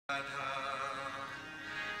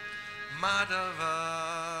Madhava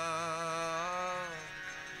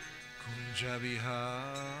Kunja Vihari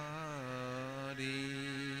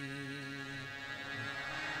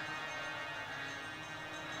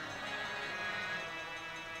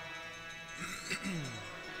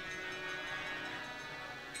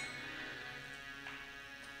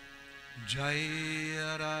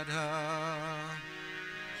Jaya Radha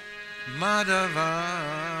Madhava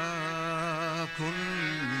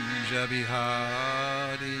Kunja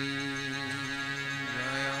Vihari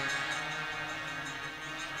Jaya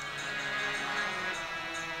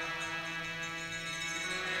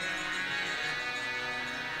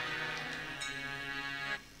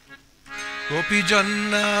Gopi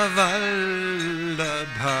Janna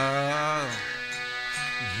Vallabha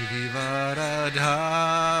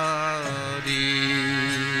Girivaradhari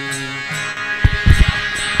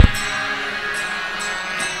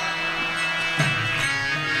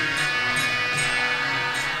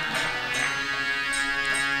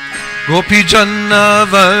Gopi Janna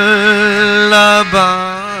Vallabha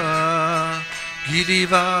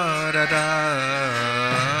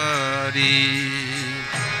Girivaradhari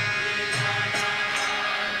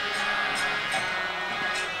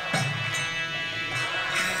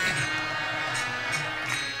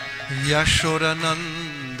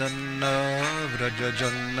Yashodanandana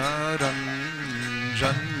Vrajajanna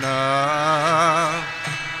Ranjana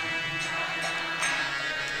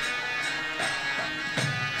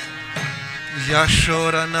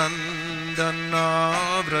Yashodanandana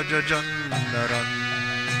Vrajajanna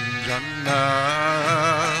Ranjana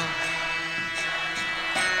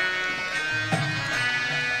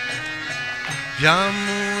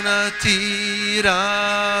Yamuna Tira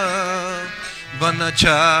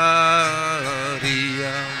Vanacharya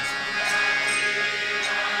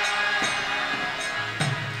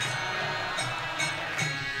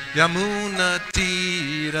Yamuna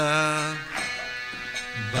Tira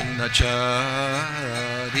Vanacharya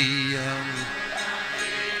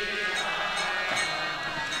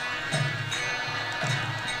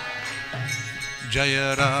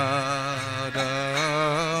Jaya Radha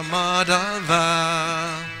Madhava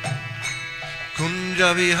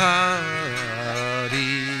Kunja Vihari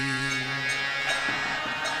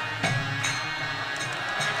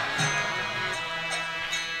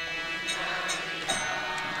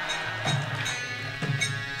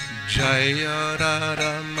Jaya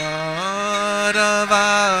Radha Madhava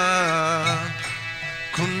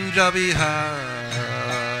Kunja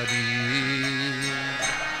Vihari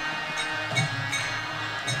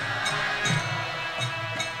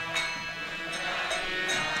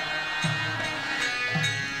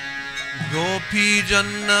Gopi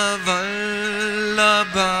Janna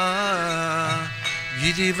Vallabha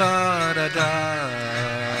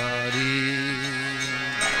Girivaradhari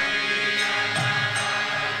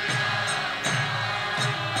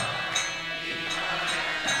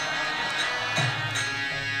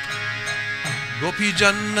Gopi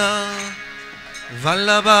Janna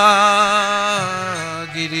Vallabha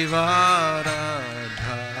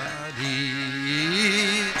Girivaradhari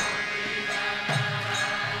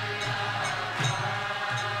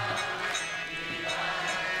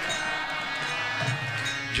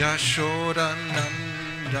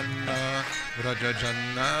Yashodanandana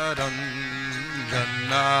Vrajajanna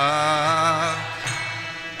Ranjana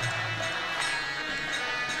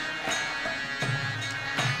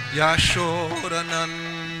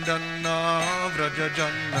Yashodanandana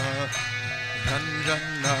Vrajajanna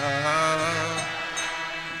Ranjana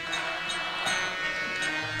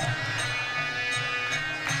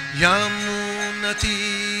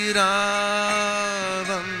Yamunatira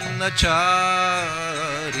Vanachari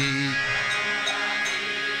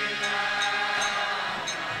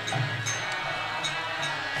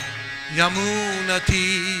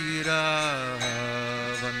Yamunatira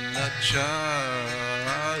Vanachari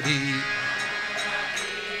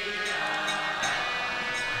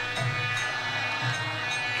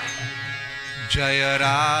Jaya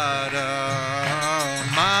Radha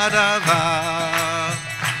Madhava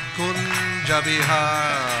Kunja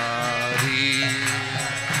Vihari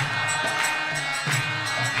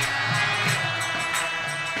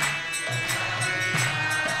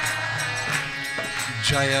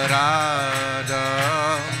Jaya Radha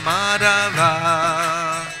Madhava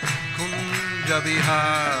Kunja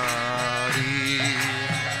Vihari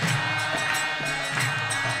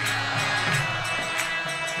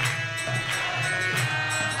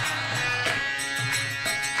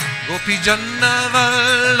Gopi Janna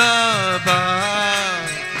Vallabha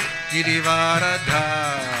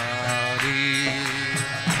Girivaradhari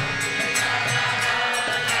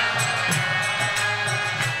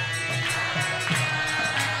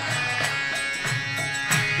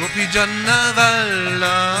Gopi Janna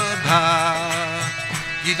Vallabha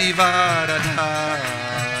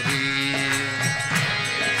Girivaradhari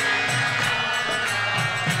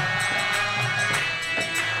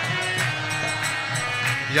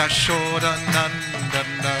Yashoda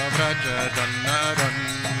Nandana Vraja Dhanna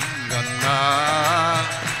Rangana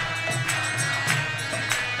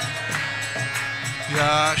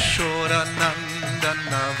Yashoda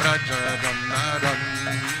Nandana Vraja Dhanna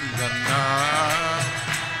Rangana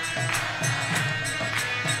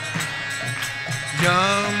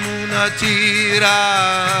Yamuna Tira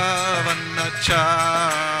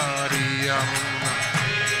Vanachari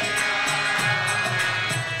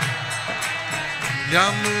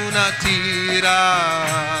Yamuna Tira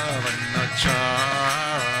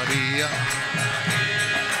Vanachari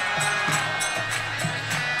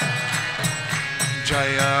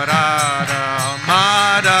Jaya Radha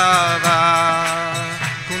Madhava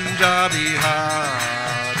Kunja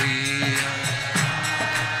Bihari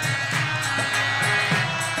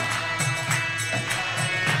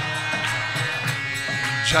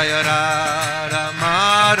Jaya Radha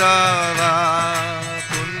Madhava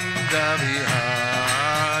Kunja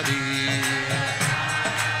Bihari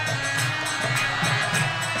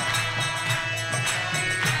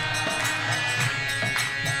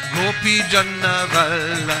Gopi Janna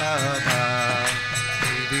Vallabha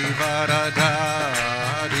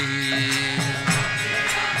Girivaradhari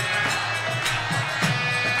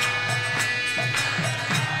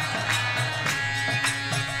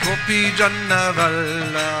Gopi Janna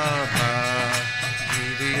Vallabha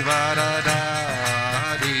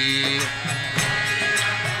Girivaradhari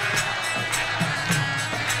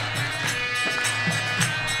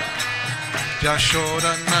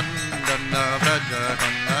Yashoda Nandana Vraja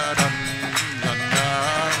Dhanna Rangana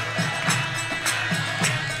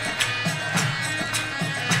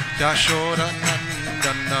Yashoda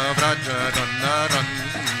Nandana Vraja Dhanna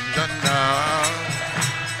Rangana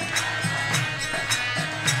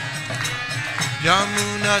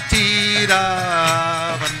Yamuna Tira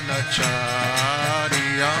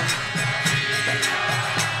Vanachariya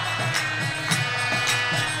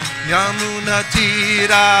Yamuna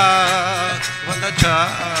Tira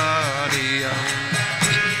Vanachariya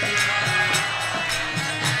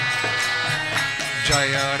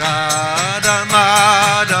Jaya Radha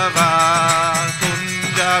Madhava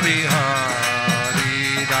Kunja Bihari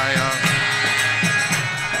Jaya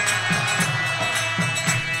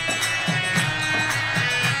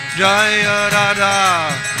Jaya Radha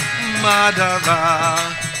Madhava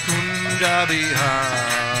Kunja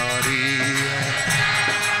Bihari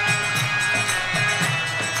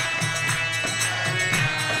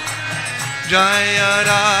Jaya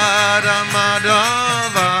Radha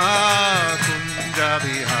Madhava Kunja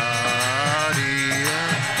Bihari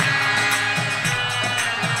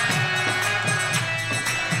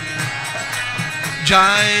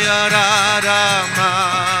Jaya Radha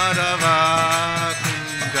Madhava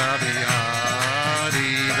Kunja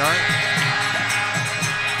Bihari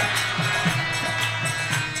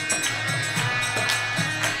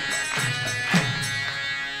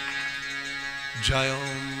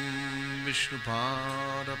Jayam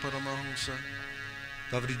Vishnupada Paramahamsa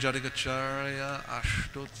Tavrijarigacharya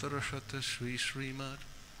Ashtotarashata Sri Srimad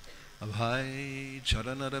Abhay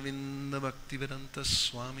Charanaravinda Bhaktivedanta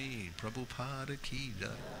Swami Prabhupada Ki Jai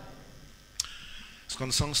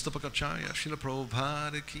Skansangsthapakacharya Srila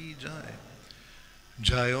Prabhupada Ki Jai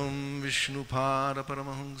Jayam Vishnupada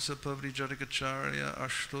Paramahamsa Tavrijarigacharya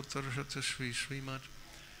Ashtotarashata Sri Srimad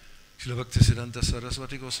Srila Bhaktisiddhanta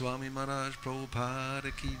Saraswati Goswami Maharaj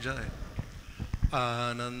Prabhupada Ki Jai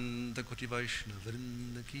Ananda Koti Vaishnava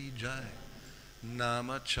Vrinda Ki Jai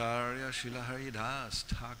Namacharya Srila Haridas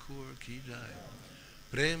Thakur Ki Jai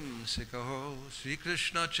Prem Se Kaho Sri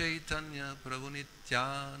Krishna Chaitanya Prabhu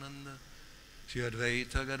Nityananda Sri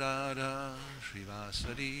Advaita Gadadhara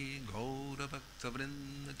Srivasadi Gaura Bhakta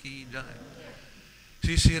Vrinda Ki Jai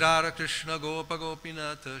Sri Sri Radha Krishna Gopa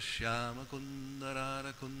Gopinata Shyama Kunda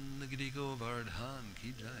Radha Kunda Giri Govardhan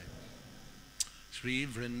Ki Jai Sri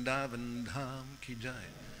Vrindavan Dham Ki Jai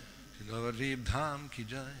Sri Gavarib Dham Ki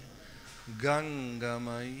Jai Ganga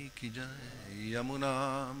Mai Ki Jai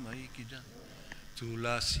Yamuna Mai Ki Jai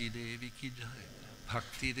Tulasi Devi Ki Jai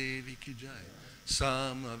Bhakti Devi Ki Jai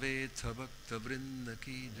Samaveta Bhakta Vrinda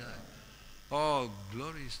Ki Jai All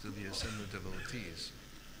glories to the assembled devotees.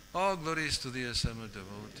 All glories to the assembled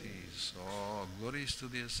devotees. All glories to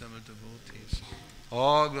the assembled devotees.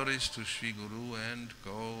 All glories to Sri Guru and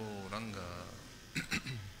Gauranga.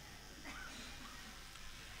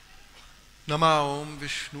 Namo Om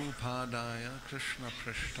Vishnu Padaya Krishna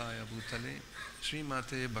Prashtaya Bhutale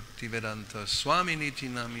Srimate Bhaktivedanta Swami Niti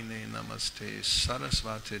Namine Namaste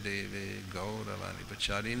Sarasvate Deve Gauravani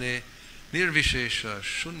Pacharine Nirvishesha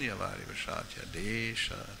Shunyavari Vashatya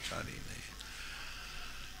Desha Charine.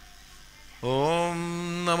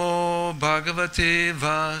 Om Namo Bhagavate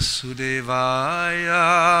Vasudevaya.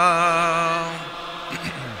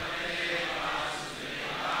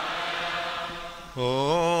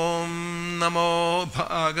 Om Namo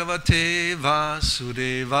Bhagavate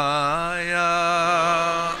Vasudevaya.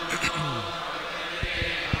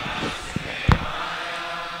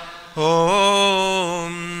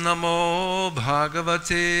 Om Namo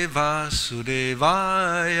Bhagavate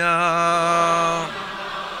Vasudevaya.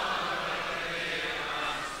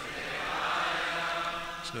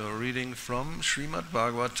 So, reading from Srimad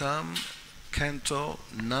Bhagavatam, Canto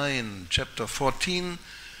 9, Chapter 14,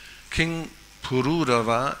 King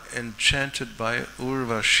Pururava, enchanted by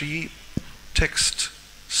Urvashi, text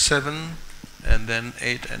 7 and then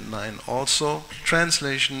 8 and 9 also.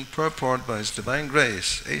 Translation, purport by His Divine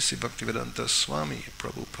Grace, A.C. Bhaktivedanta Swami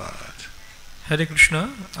Prabhupada. Hare Krishna,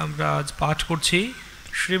 আমরা আজ পাঠ করছি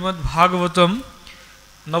শ্রীমদ্ ভাগবতম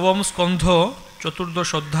নবম স্কন্ধ চতুর্দশ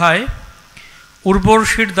অধ্যায়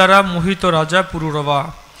উর্বশীর দ্বারা মোহিত রাজা পুরুরবা।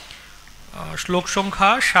 শ্লোক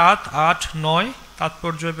সংখ্যা 7, 8, 9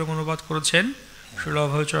 তাৎপর্য এবং অনুবাদ করেছেন শ্রীল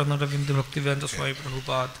অভয়চরণারবিন্দ ভক্তিবেদান্ত স্বামী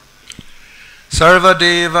Prabhupada.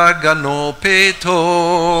 Sarvadeva Ganopeto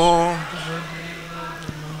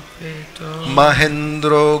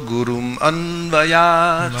Mahendro Gurum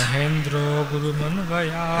Anvayat. Mahendro Gurum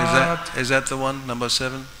Anvayat. Is that the one, number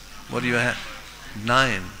 7? What do you have?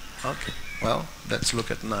 9. Okay, well, let's look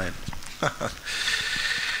at 9.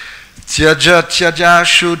 Tyaja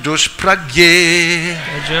tyajashu dushpragye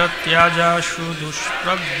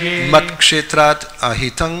matkshetrat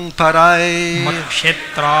ahitang parai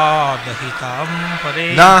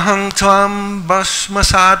naham tvam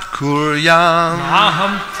bhasmasat kuryam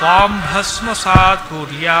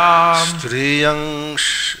striyang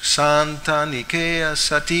santanike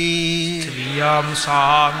sati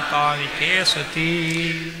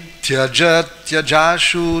Tyajat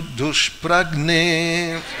tyajashu dushpragne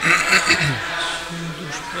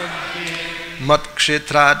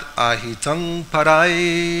matkshetrad ahitang parai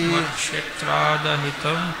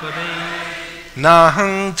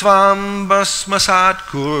naham tvam bhasmasat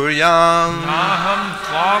kuryam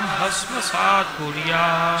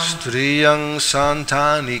striyang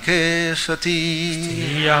santanike sati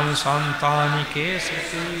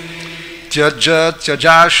Tyajat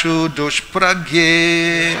tyajashu dushpragye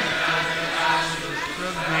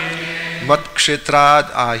matkshetrad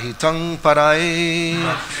ahitang parai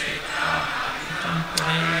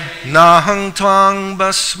naham tvam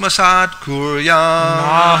bhasmasat kuryam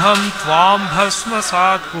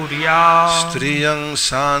striyang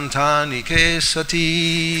santanike sati.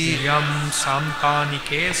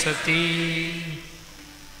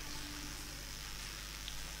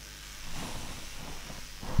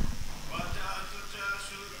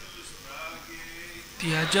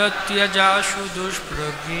 Tyajat tyajashu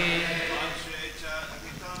dushpragye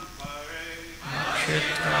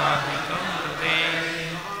makshetrahitam pare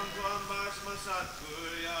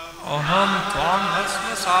aham tvam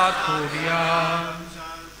bhasmasat kuryam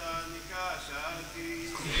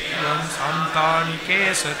yam santanike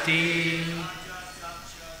sati.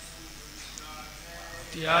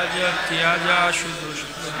 Tyajat tyajashu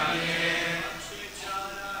dushpragye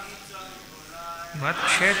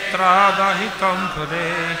matkshetradahitam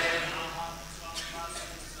pare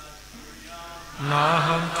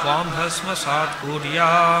naham tvam bhasmasat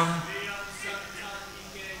kuryam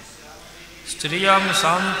striyam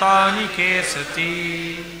santanike sati.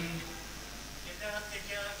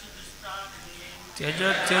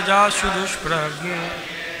 Tyajat tyajashu dushpragye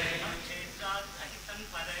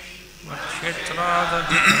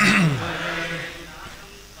matkshetradahitam pare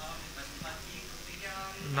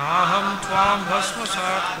naham tvam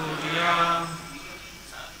bhasmasat kuryam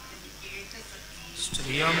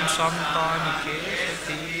striyam santanike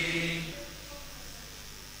sati.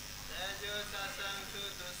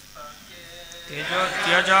 Tyajat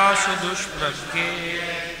tyajashu dushpragye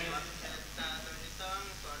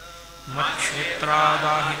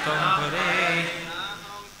matkshetradahitam pare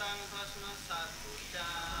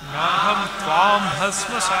naham tvam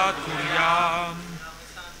bhasmasat kuryam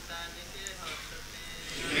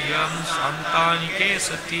yam santanike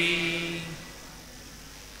sati.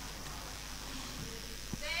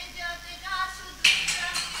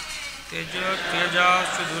 Tyajat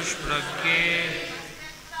tyajashu dushpragye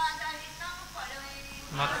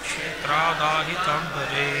matkshetradahitam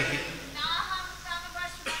pare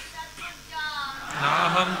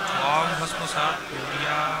নাহম ত্বাম ভস্মসাৎ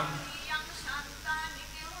কুর্যাম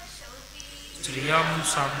শ্রিয়ম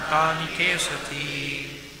সন্তানিকে সতি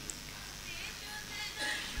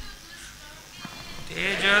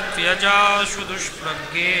তেজ ত্যজা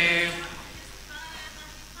সুদুষ্প্রজ্ঞে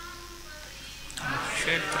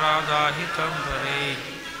क्षेत्रादाहितं वरे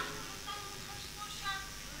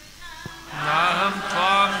नाहं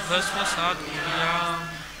त्वां भस्मसात् कुर्याम्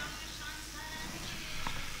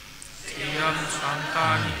धियं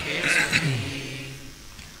सन्तानिके सति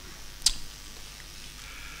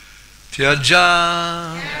Tyaja,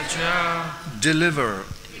 deliver.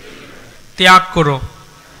 त्याग करो.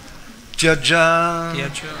 Tyaja,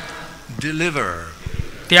 deliver.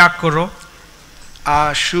 त्याग करो.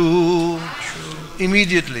 Ashu,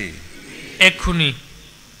 immediately. एखुनी.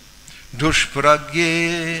 Dushpragye,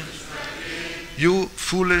 you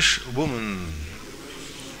foolish woman.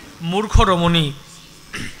 मूर्ख रमणी.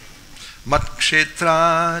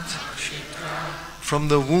 Matkshetrat, from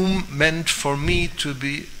the womb meant for me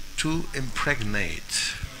to impregnate.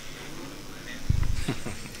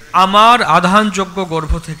 আমার আধানযোগ্য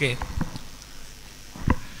গর্ভ থেকে.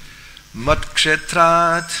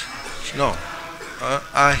 Matkshetrat, no,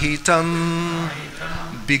 ahitam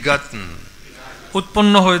begotten.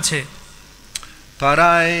 উৎপন্ন হয়েছে.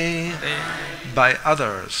 Parai, by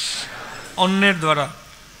others. অন্যের দ্বারা.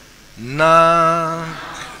 Na,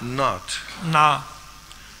 not. না.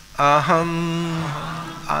 Aham,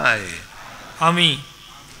 I. আমি.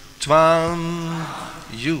 Tvam,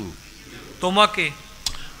 you. তোমাকে.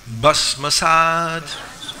 Bhasmasad,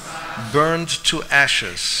 burned to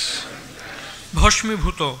ashes.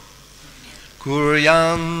 ভস্মীভূত.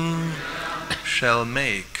 Kuryam, shall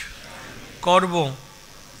make. করব.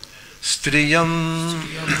 Striyam,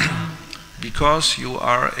 because you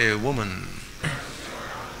are a woman.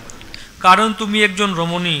 কারণ তুমি একজন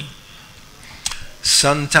রমণী.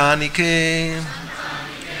 Santanike,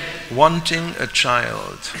 wanting a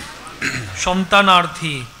child.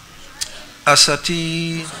 সন্তানার্থী. Asati,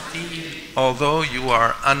 although you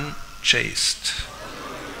are unchaste.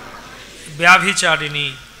 ব্যভিচারিণী.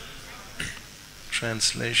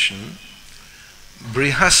 Translation: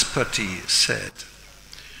 Bṛhaspati said,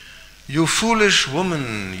 "You foolish woman,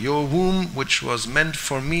 your womb which was meant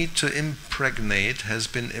for me to impregnate has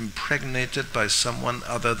been impregnated by someone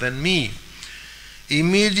other than me.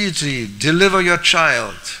 Immediately deliver your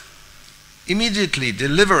child. Immediately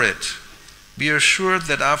deliver it. Be assured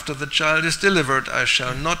that after the child is delivered, I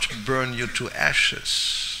shall not burn you to ashes.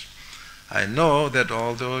 I know that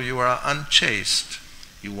although you are unchaste,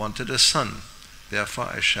 you wanted a son. Therefore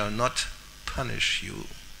I shall not punish you."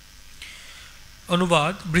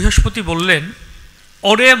 অনুবাদ: বৃহস্পতি বললেন,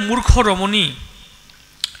 ওরে মূর্খ রমণী,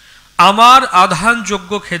 আমার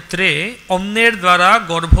আধানযোগ্য ক্ষেত্রে অন্যের দ্বারা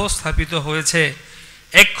গর্ভ স্থাপিত হয়েছে।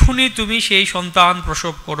 এক্ষুনি তুমি সেই সন্তান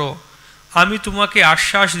প্রসব করো। আমি তোমাকে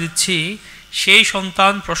আশ্বাস দিচ্ছি, সেই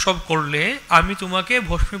সন্তান প্রসব করলে আমি তোমাকে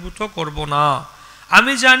ভস্মীভূত করব না।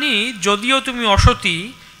 আমি জানি যদিও তুমি অসতী,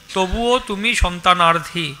 তবুও তুমি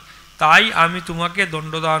সন্তানার্থী, তাই আমি তোমাকে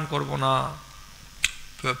দণ্ডদান করব না।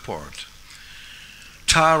 Purport: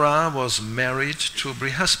 Tārā was married to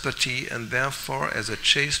Bṛhaspati, and therefore as a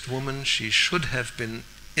chaste woman she should have been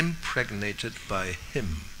impregnated by him.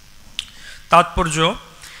 তাৎপর্য: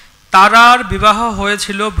 তারার বিবাহ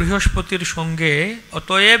হয়েছিল বৃহস্পতির সঙ্গে,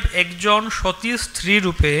 অতএব একজন সতী স্ত্রী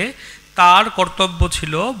রূপে তার কর্তব্য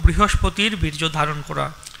ছিল বৃহস্পতির বীর্য ধারণ করা।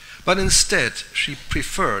 But instead she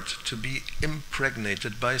preferred to be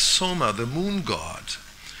impregnated by Soma, the moon god,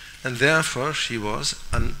 and therefore she was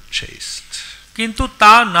unchaste. কিন্তু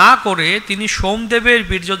তা না করে তিনি সোমদেবের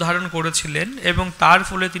বীর্য ধারণ করেছিলেন এবং তার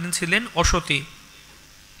ফলে তিনি ছিলেন অসতী।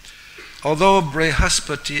 Although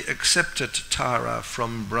Bṛhaspati accepted Tārā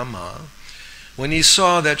from Brahmā, when he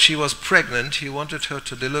saw that she was pregnant, he wanted her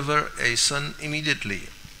to deliver a son immediately.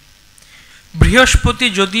 বৃহস্পতি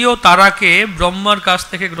যদিও তারাকে ব্রহ্মার কাছ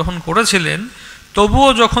থেকে গ্রহণ করেছিলেন, তবুও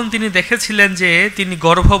যখন তিনি দেখেছিলেন যে তিনি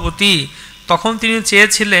গর্ভবতী, তখন তিনি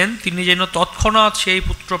চেয়েছিলেন তিনি যেন তৎক্ষণাৎ সেই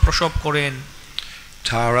পুত্র প্রসব করেন।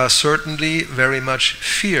 Tārā certainly very much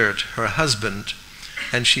feared her husband,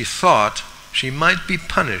 and she thought she might be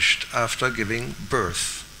punished after giving birth.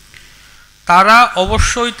 তারা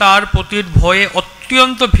অবশ্যই তার পতির ভয়ে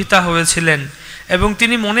অত্যন্ত ভীতা হয়েছিলেন এবং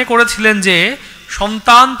তিনি মনে করেছিলেন যে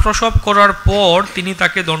সন্তান প্রসব করার পর তিনি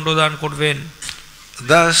তাকে দণ্ডদান করবেন।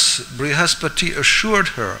 Thus Bṛhaspati assured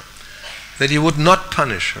her that he would not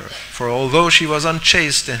punish her, for although she was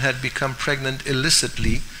unchaste and had become pregnant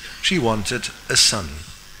illicitly, she wanted a son.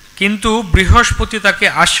 কিন্তু বৃহস্পতি তাকে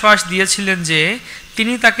আশ্বাস দিয়েছিলেন যে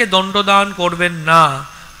তিনি তাকে দণ্ডদান করবেন না,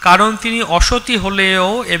 কারণ তিনি অসতী হলেও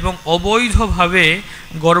এবং অবৈধভাবে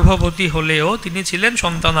গর্ভবতী হলেও তিনি ছিলেন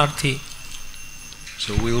সন্তানার্থী।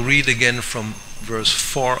 So we'll read again from verse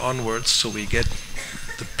 4 onwards so we get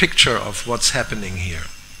the picture of what's happening here.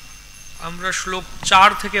 আমরা শ্লোক 4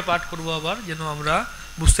 থেকে পাঠ করব আবার, যেন আমরা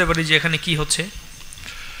বুঝতে পারি যে এখানে কি হচ্ছে।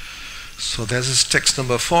 So this is text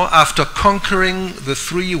number 4. After conquering the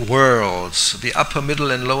three worlds, the upper, middle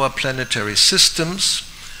and lower planetary systems,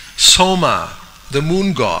 Soma, the moon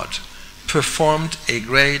god, performed a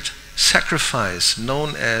great sacrifice known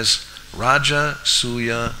as Raja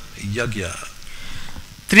Suya Yagya.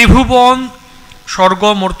 ত্রিভুবন, স্বর্গ,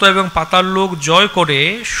 মর্ত্য এবং পাতাল লোক জয় করে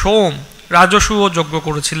সোম রাজসূয় যজ্ঞ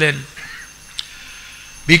করেছিলেন।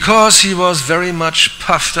 Because he was very much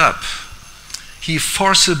puffed up, he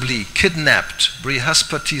forcibly kidnapped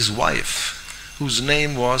Bṛhaspati's wife, whose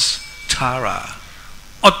name was Tārā.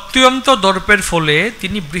 অত্যন্ত দর্পের ফলে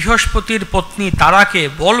তিনি বৃহস্পতির পত্নী তারাকে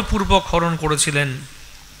বলপূর্বক হরণ করেছিলেন।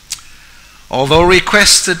 Although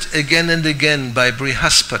requested again and again by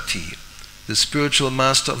Bṛhaspati, the spiritual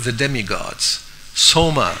master of the demigods,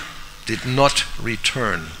 Soma did not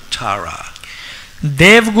return Tārā.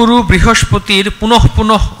 দেবগুরু বৃহস্পতির পুনঃ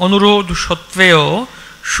পুনঃ অনুরোধ সত্ত্বেও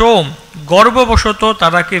সোম গর্ববশত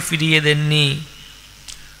তারাকে ফিরিয়ে দেননি।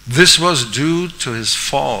 This was due to his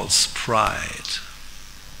false pride.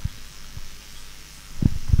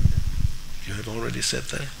 You have already said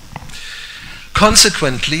that.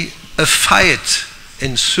 Consequently, a fight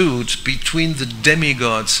ensued between the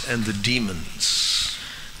demigods and the demons.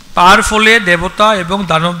 তার ফলে দেবতা এবং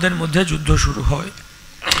দানবদের মধ্যে যুদ্ধ শুরু হয়।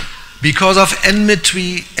 Because of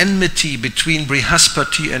enmity between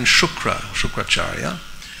Bṛhaspati and Shukracharya,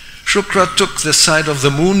 Shukra took the side of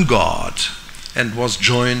the moon god and was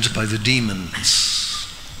joined by the demons.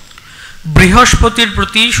 বৃহস্পতির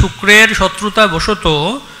প্রতি শুক্রের শত্রুতা বশত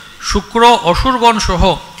শুক্র অসুরগণ সহ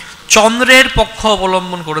চন্দ্রের পক্ষ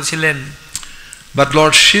অবলম্বন করেছিলেন। But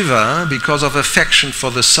Lord.Siva, because of affection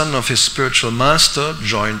for the son of his spiritual master,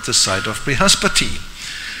 joined the side of Bṛhaspati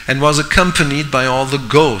and was accompanied by all the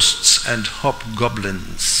ghosts and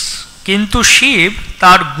hobgoblins. কিন্তু শিব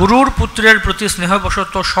তার গুরুর পুত্রের প্রতি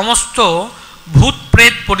স্নেহবশত সমস্ত ভূত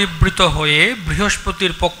প্রেত পরিবৃত হয়ে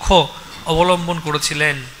বৃহস্পতির পক্ষ অবলম্বন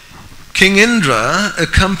করেছিলেন। King Indra,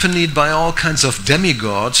 accompanied by all kinds of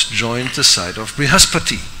demigods, joined the side of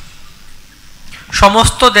Bṛhaspati.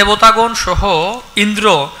 সমস্ত দেবতাগণ সহ ইন্দ্র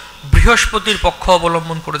বৃহস্পতির পক্ষ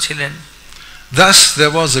অবলম্বন করেছিলেন। Thus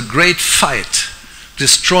there was a great fight,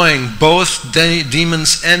 destroying both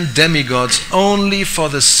demons and demigods only for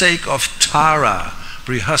the sake of Tārā,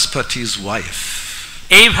 Bṛhaspati's wife.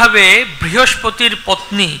 এইভাবে বৃহস্পতির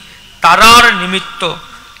পত্নী তারার নিমিত্ত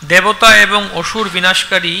দেবতা এবং অসুর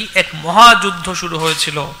বিনাশকারী এক মহাযুদ্ধ শুরু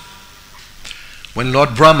হয়েছিল। When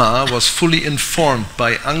Lord Brahmā was fully informed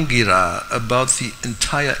by Aṅgirā about the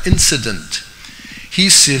entire incident, he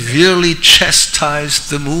severely chastised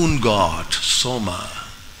the moon god, Soma.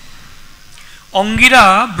 Angira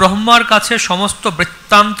ব্রহ্মার কাছে সমস্ত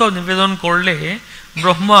বৃত্তান্ত নিবেদন করলে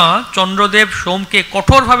ব্রহ্মা চন্দ্রদেব সোমকে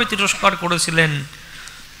কঠোরভাবে তিরস্কার করেছিলেন।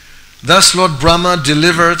 Thus Lord Brahmā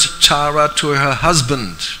delivered Tārā to her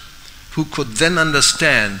husband, who could then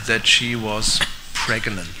understand that she was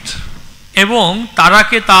pregnant. এবং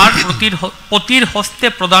তারাকে তার পতির হস্তে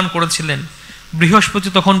প্রদান করেছিলেন। বৃহস্পতি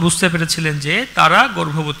তখন বুঝতে পেরেছিলেন যে তারা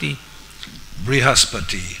গর্ভবতী।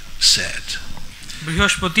 Bṛhaspati said,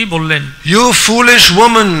 বৃহস্পতি বললেন, "You foolish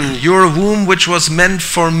woman, your womb which was meant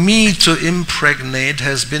for me to impregnate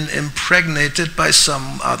has been impregnated by some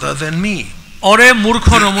other than me." ওরে মূর্খ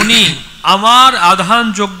রমণী, আমার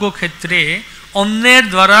আধানযোগ্য ক্ষেত্রে অন্যের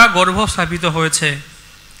দ্বারা গর্ভ স্থাপিত হয়েছে।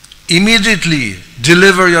 Immediately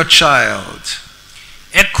deliver your child.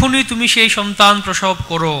 এক্ষুনি তুমি সেই সন্তান প্রসব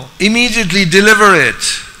করো। Immediately deliver it.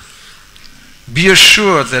 Be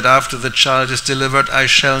assured that after the child is delivered, I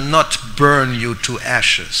shall not burn you to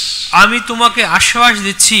ashes. আমি তোমাকে আশ্বাস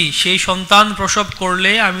দিচ্ছি, সেই সন্তান প্রসব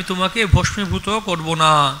করলে আমি তোমাকে ভস্মীভূত করব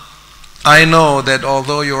না। I know that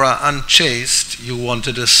although you are unchaste, you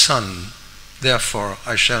wanted a son. Therefore,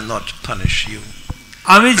 I shall not punish you.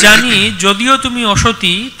 আমি জানি যদিও তুমি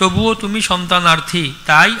অসতী, তবুও তুমি সন্তানার্থী,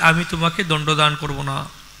 তাই আমি তোমাকে দণ্ডদান করব না।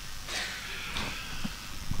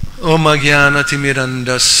 Om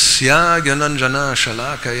Ajnanatimidandasya Gyananjana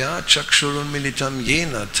Shalakaya Chakshurunmilitam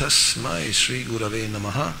Yena Tasmai Shri Gurave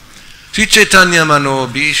Namaha Sri Chaitanya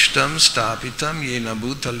Manobhishtam Stapitam Yena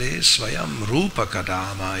Bhutale Swayam Rupa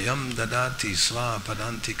Kadamayam Dadati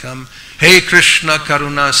Svapadantikam Hey Krishna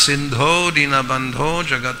Karuna Sindho Dinabandho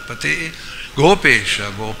Jagatpate Gopesha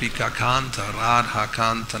Gopika Kanta Radha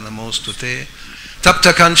Kanta Namostute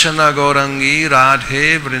Tapta Kanchana Gaurangi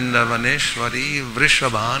Radhe Vrindavaneshwari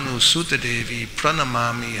Vrishabhanu Sutadevi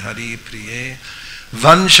Pranamami Hari Priye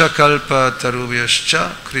Vanshakalpa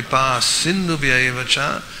Tarubhyascha Kripa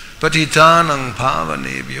Sindhubhyaevacha Patitanang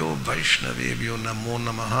Bhavanebhyo Vaishnavebhyo Namo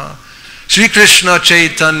Namaha Sri Krishna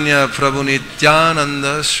Chaitanya Prabhu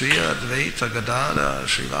Nityananda Sri Advaita Gadada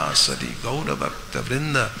Srivasadi Gauda Bhakta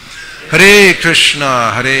Vrinda Hare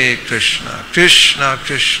Krishna Krishna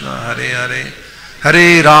Krishna Hare Hare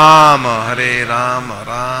Hare Rama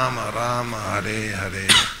Rama Rama Hare Hare.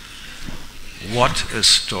 What a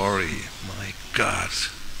story, my God.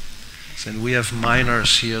 And we have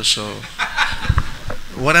minors here, so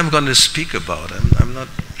what I'm going to speak about, I'm not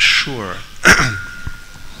sure.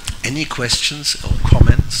 Any questions or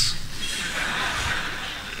comments?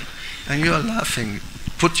 And you are laughing.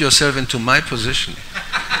 Put yourself into my position.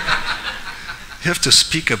 You have to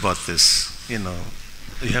speak about this, you know.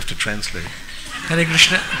 You have to translate. Hare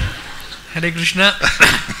Krishna. Hare Krishna.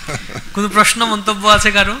 কোনো প্রশ্ন মন্তব্য আছে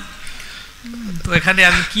কারো? তো এখানে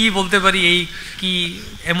আমি কি বলতে পারি, এই কি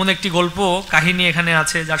এমন একটি গল্প কাহিনী এখানে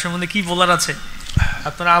আছে যার সম্বন্ধে কি বলার আছে,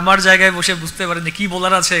 আপনারা আমার জায়গায় বসে বুঝতে পারেন যে কি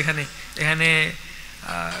বলার আছে এখানে। এখানে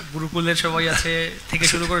গুরুকুলের সবাই আছে থেকে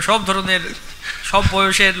শুরু করে সব ধরনের সব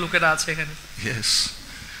বয়সের লোকেরা আছে এখানে। Yes,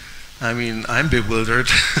 I mean I'm bewildered.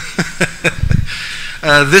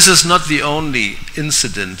 This is not the only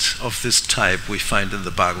incident of this type we find in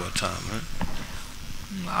the Bhagavatam.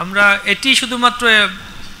 আমরা এটি শুধুমাত্র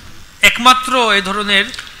একমাত্র এই ধরনের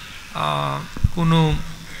কোনো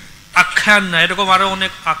আখ্যান না, এরকম আরো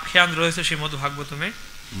অনেক আখ্যান রয়েছে Shrimad ভাগবতমে।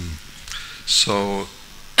 So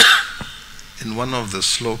in one of the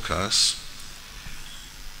slokas,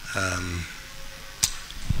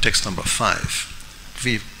 text number 5,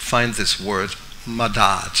 we find this word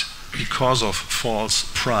madat, because of false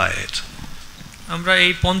pride. আমরা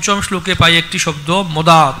এই পঞ্চম শ্লোকে পাই একটি শব্দ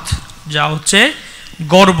মদাত, যা হচ্ছে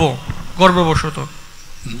গর্ববশত।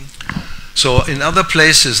 So in other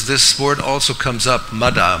places this word also comes up,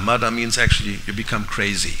 mada means actually you become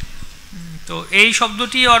crazy. তো এই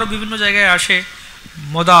শব্দটি আরো বিভিন্ন জায়গায় আসে।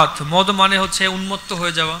 মদাত, মদ মানে হচ্ছে উন্মত্ত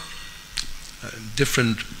হয়ে যাওয়া।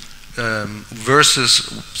 Different verses,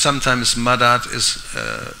 sometimes madat is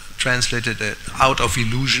translated out of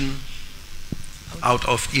illusion.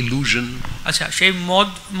 আচ্ছা, সেই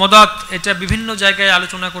মদাত এটা বিভিন্ন জায়গায়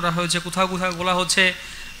আলোচনা করা হয়েছে, কোথাও কোথাও বলা হচ্ছে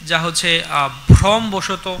যা হচ্ছে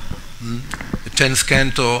ভ্রমবশত। The 10th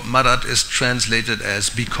canto, madat is translated as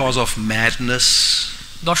because of madness.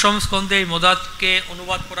 দশম স্কন্ধে এই মদাতকে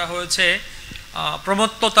অনুবাদ করা হয়েছে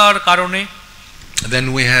প্রমত্ততার কারণে। Then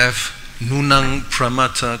we have nunang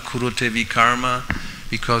pramata kurute vikarma,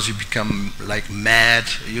 because you become like mad,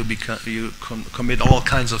 you commit all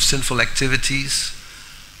kinds of sinful activities.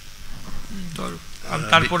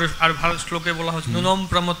 তারপরে আর ভালো শ্লোকে বলা হচ্ছে নুনম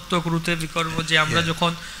প্রমত্ত কুরুতে বিকর্ম, যে আমরা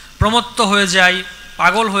যখন প্রমত্ত হয়ে যাই,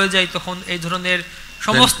 পাগল হয়ে যাই, তখন এই ধরনের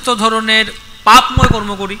সমস্ত ধরনের পাপময়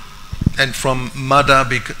কর্ম করি। And from mada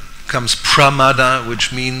comes pramada, which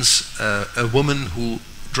means a woman who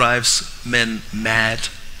drives men mad.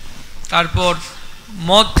 তারপর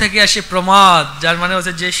মদ থেকে আসে প্রমাদ, যার মানে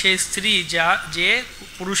হচ্ছে যে সেই স্ত্রী যে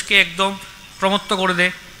পুরুষকে একদম প্রমত্ত করে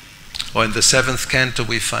দেয়। Or in the 7th canto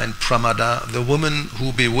we find pramada, the woman who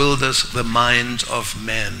bewilders the mind of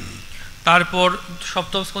men. তারপর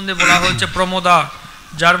সপ্তম স্কন্ধে বলা হচ্ছে প্রমোদা,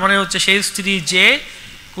 যার মানে হচ্ছে সেই স্ত্রী যে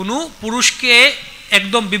কোনো পুরুষকে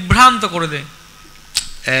একদম বিভ্রান্ত করে দেয়।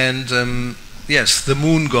 And yes, the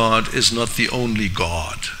moon god is not the only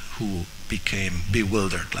god who became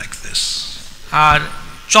bewildered like this. আর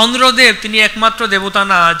চন্দ্রদেব তিনি একমাত্র দেবতা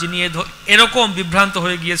না যিনি এরকম বিভ্রান্ত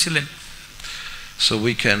হয়ে গিয়েছিলেন। So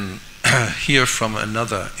we can hear from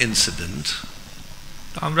another incident.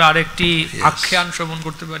 আমরা আরেকটি আখ্যান শ্রবণ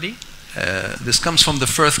করতে পারি। This comes from the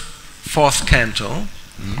 4th canto.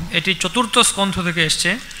 এটি চতুর্থ স্কন্ধ থেকে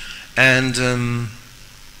এসেছে। And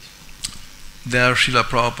there Srila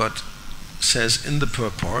Prabhupada says in the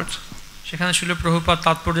purport, সেখানে শ্রীল প্রভুপাদ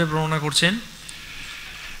তাৎপর্য বর্ণনা করছেন,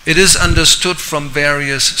 it is understood from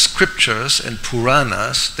various scriptures and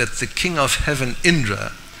Puranas that the king of heaven Indra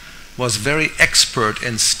was very expert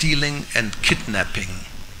in stealing and kidnapping.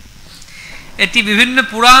 এটি বিভিন্ন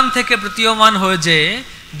পুরাণ থেকে প্রতীয়মান হয়ে যে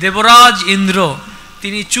দেবরাজ ইন্দ্র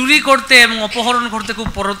তিনি চুরি করতে এবং অপহরণ করতে খুব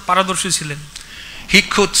পারদর্শী ছিলেন। He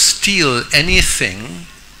could steal anything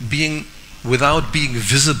without being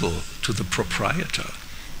visible to the proprietor.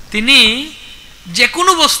 তিনি যে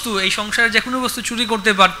কোনো বস্তু, এই সংসারে যে কোনো বস্তু চুরি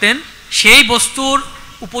করতে পারতেন, সেই বস্তুর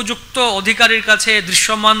উপযুক্ত অধিকারীর কাছে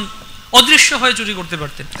দৃশ্যমান অদৃশ্য হয়ে চুরি করতে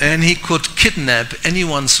পারতেন। And he could kidnap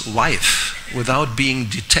anyone's wife without being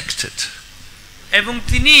detected. এবং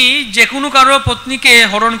তিনি যে কোনো কারো পত্নীকে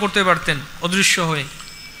হরণ করতে পারতেন অদৃশ্য হয়ে।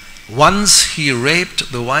 Once he raped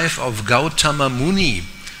the wife of Gautama Muni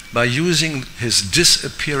by using his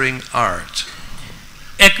disappearing art.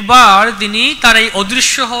 একবার তিনি তার এই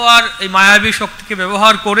অদৃশ্য হওয়ার এই মায়াবী শক্তিকে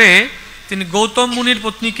ব্যবহার করে তিনি গৌতম মুনির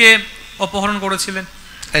পত্নীকে অপহরণ করেছিলেন।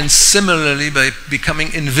 And similarly, by becoming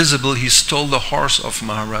invisible, he stole the horse of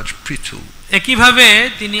Maharaj Prithu. একইভাবে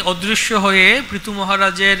তিনি অদৃশ্য হয়ে পৃথু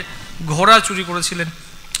মহারাজের ঘোড়া চুরি করেছিলেন।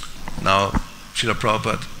 Now, Srila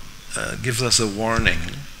Prabhupada gives us a warning.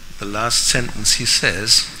 The last sentence he says,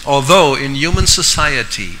 although in human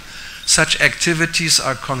society such activities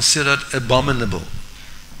are considered abominable.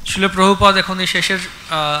 শিল প্রভুপাদ এখন এই শেষের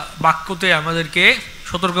বাক্যতে আমাদেরকে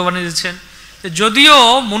সতর্কবাণী দিচ্ছেন যে যদিও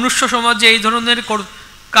মনুষ্য সমাজে এই ধরনের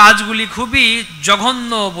কাজগুলি খুবই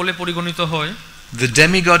জঘন্য বলে পরিগণিত হয়, the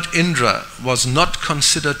demigod Indra was not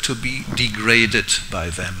considered to be degraded by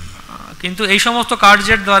them. কিন্তু এই সমস্ত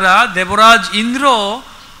কার্যের দ্বারা দেবরাজ ইন্দ্র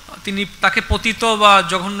তিনি তাকে পতিত বা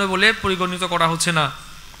জঘন্য বলে পরিগণিত করা হচ্ছে না।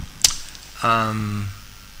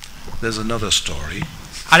 There's another story.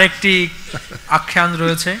 আরেকটি আখ্যান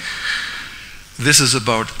রয়েছে। This is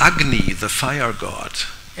about Agni, the fire god.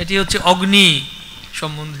 এটি হচ্ছে অগ্নি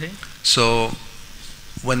সম্বন্ধে। So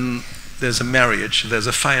when there's a marriage, there's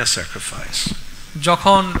a fire sacrifice.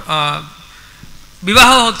 যখন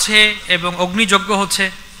বিবাহ হচ্ছে এবং অগ্নিযজ্ঞ হচ্ছে,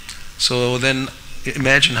 so then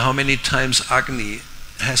imagine how many times Agni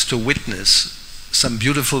has to witness some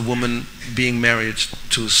beautiful woman being married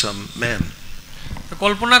to some man.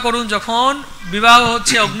 কল্পনা করুন যখন বিবাহ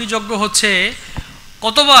হচ্ছে, অগ্নিযজ্ঞ হচ্ছে,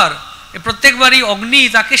 কতবার প্রত্যেকবারই অগ্নি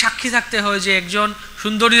তাকে সাক্ষী থাকতে হয় যে একজন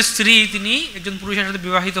সুন্দরী স্ত্রী তিনি একজন পুরুষের সাথে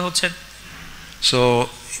বিবাহিত হচ্ছেন। So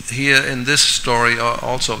here in this story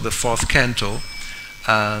also of the fourth canto,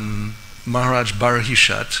 Maharaj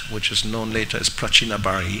Bṛhaspati, which is known later as Prachina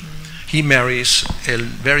Bari, he marries a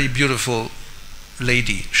very beautiful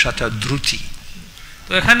lady, Shatadruti.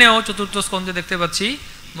 তো এখানেও চতুর্থ স্কন্ধে দেখতে পাচ্ছি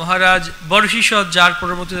মহারাজ বর্হিষ্যৎ, যার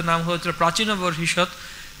পরবর্তীতে নাম হয়েছিল প্রাচীন বর্হিষ্যৎ,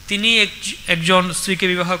 তিনি একজন স্ত্রীকে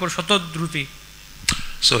বিবাহ করে শতদ্রুতি।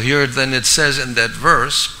 So here then it says in that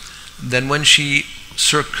verse, then when she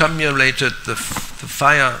circumambulated the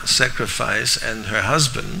fire sacrifice and her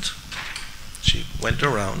husband, she went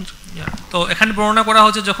around. তো এখানে বর্ণনা করা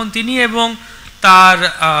হচ্ছে যখন তিনি এবং তার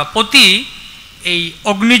পতি এই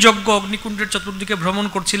অগ্নিযজ্ঞ অগ্নিকুণ্ডের চতুর্দিকে ভ্রমণ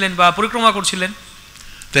করছিলেন বা পরিক্রমা করছিলেন,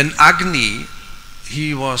 then Agni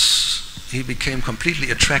he became completely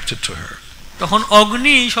attracted to her. তখন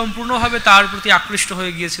অগ্নি সম্পূর্ণভাবে তার প্রতি আকৃষ্ট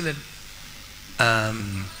হয়ে গিয়েছিলেন,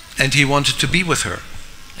 and he wanted to be with her.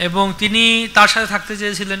 এবং তিনি তার সাথে থাকতে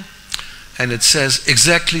চেয়েছিলেন। And it says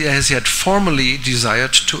exactly as he had formerly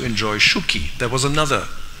desired to enjoy Shuki. There was another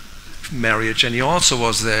marriage and he also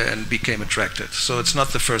was there and became attracted. So it's not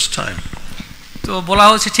the first time. তো বলা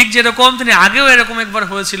হচ্ছে ঠিক যেরকম তিনি আগেও এরকম একবার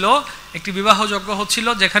হয়েছিল, একটি বিবাহ যজ্ঞ হচ্ছিল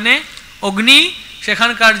যেখানে অগ্নি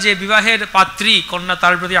সেখানকার যে বিবাহের পাত্রী কন্যা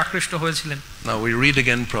তার প্রতি আকৃষ্ট হয়েছিলেন। Now we read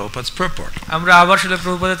again Prabhupada's purport. আমরা আবার শিল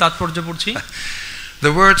প্রভুপাদের তাৎপর্য পড়ছি।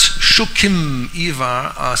 The words Shukim Eva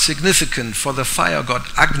are significant, for the fire god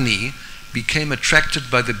Agni became attracted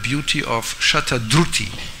by the beauty of Shatadruti.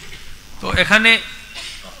 তো এখানে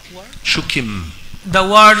Shukim, the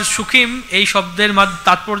word Shukim এই শব্দের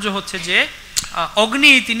তাৎপর্য হচ্ছে যে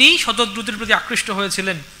অগ্নি তিনি শতদ্রুতির প্রতি আকৃষ্ট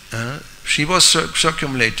হয়েছিলেন। She was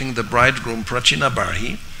circumambulating the bridegroom Prachina Bari.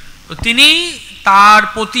 তিনি তার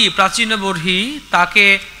পতি প্রাচীন বর্হি তাকে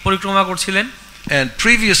পরিক্রমা করছিলেন। And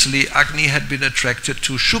previously Agni had been attracted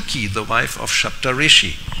to Shuki, the wife of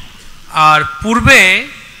Saptarishi. আর পূর্বে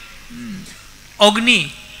অগ্নি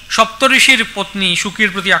সপ্তঋষির পত্নী শুকির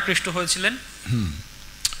প্রতি আকৃষ্ট হয়েছিলেন।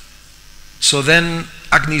 So then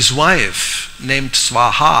Agni's wife named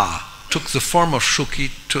Swaha took the form of Shuki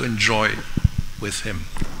to enjoy with him.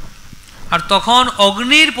 আর তখন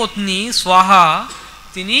অগ্নির পত্নী স্বাহা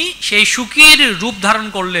তিনি সেই শুকির রূপ ধারণ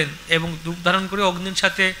করলেন এবং রূপ ধারণ করে অগ্নির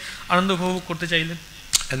সাথে আনন্দ উপভোগ করতে চাইলেন।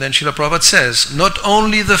 And then Srila Prabhupada says, not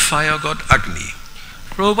only the fire god Agni,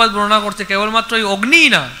 Prabhupada বর্ণনা করতে কেবলমাত্র এই অগ্নিই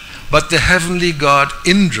না, but the heavenly god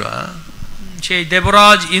Indra, সেই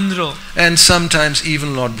Debraj Indra, and sometimes even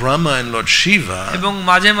Lord Brahmā and Lord.Siva, এবং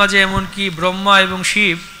মাঝে মাঝে এমনকি ব্রহ্মা এবং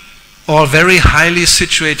Shiva, all very highly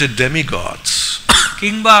situated demigods,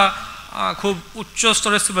 কিংবা খুব উচ্চ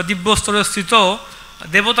স্তরে বা দিব্য স্তরে স্থিত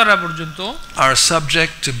দেবতারা পর্যন্ত are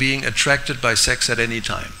subject to being attracted by sex at any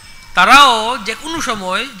time. তারাও যে কোনো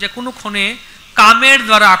সময় যে কোনো ক্ষণে কামের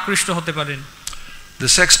দ্বারা আকৃষ্ট হতে পারেন।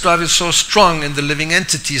 The sex drive is so strong in the living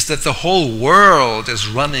entities that the whole world is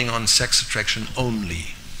running on sex attraction only.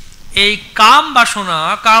 এই কাম বাসনা,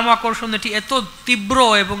 কাম আকর্ষণ এটি এত তীব্র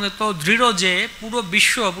এবং এত দৃঢ় যে পুরো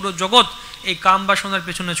বিশ্ব, পুরো জগৎ এই কাম বাসনার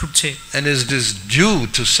পেছনে ছুটছে। And it is due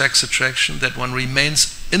to sex attraction that one remains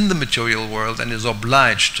in the material world and is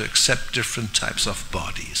obliged to accept different types of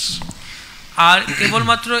bodies. আর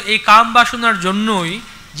কেবলমাত্র এই কাম বাসনার জন্যই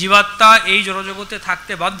জীবাত্মা এই জড়জগতে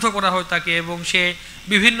থাকতে বাধ্য করা হয় তাকে, এবং সে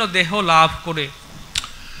বিভিন্ন দেহ লাভ করে।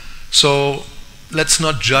 So let's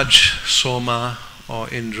not judge Soma or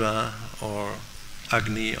Indra or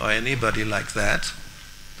Agni or anybody like that.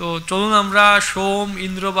 তো চলুন আমরা সোম,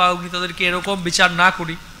 ইন্দ্র বা অগ্নি তাদেরকে এরকম বিচার না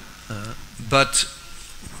করি। But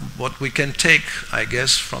what we can take, I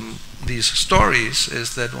guess, from these stories is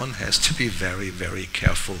that one has to be very, very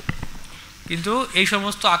careful. কিন্তু এই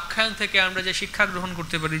সমস্ত আখ্যান থেকে আমরা যে শিক্ষা গ্রহণ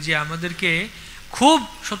করতে পারি যে আমাদেরকে খুব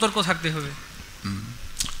সতর্ক থাকতে হবে।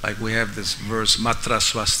 Like we have this verse, matra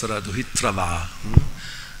swastra duhitrava,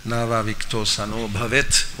 nava vikto sano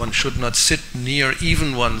bhavet. One should not sit near even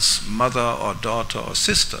one's mother or daughter or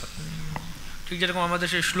sister. ঠিক যেরকম আমাদের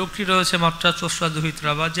সেই শ্লোকটি রয়েছে, মাত্রা চোষরা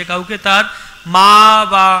দুহিত্রাবা, যে কাউকে তার মা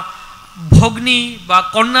বা ভগ্নী বা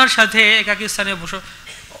কন্যার সাথে একাকী স্থানে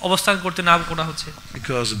অবস্থান করতে না করা হচ্ছে।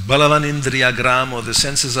 Because balavan indriya gram, or the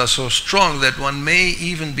senses are so strong that one may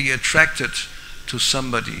even be attracted to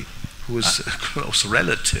somebody who is a close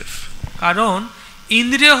relative. কারণ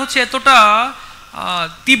ইন্দ্রিয় হচ্ছে এতটা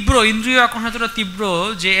তীব্র, ইন্দ্রিয় আকর্ষণ এতটা তীব্র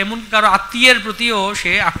যে এমনকি কারো আত্মীয়ের প্রতিও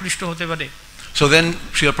সে আকৃষ্ট হতে পারে। So then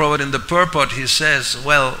Srila Prabhupada in the purport he says,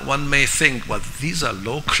 well, one may think, well, these are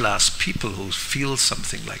low class people who feel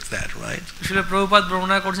something like that, right? Srila Prabhupada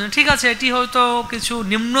বর্ণনা করছেন, ঠিক আছে এটি হয়তো কিছু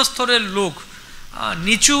নিম্ন স্তরের লোক,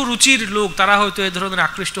 নিচু রুচির লোক, তারা হয়তো এই ধরনের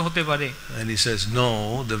আকৃষ্ট হতে পারে। And he says, no,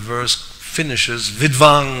 the verse finishes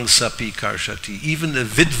vidvang sapi karshati. Even a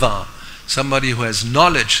vidva, somebody who has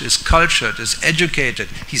knowledge, is cultured, is educated,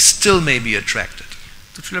 he still may be attracted.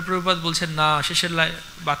 তো শ্রীল প্রভুপাদ বলছেন না, শেষের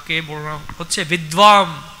বাক্যে বর্ণনা হচ্ছে বিদ্বান,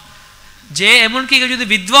 যে এমনকি কেউ যদি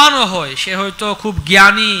বিদ্বানও হয়, সে হয়তো খুব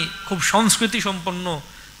জ্ঞানী, খুব সংস্কৃতি সম্পন্ন,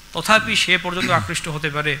 তথাপি সে পর্যন্ত আকৃষ্ট হতে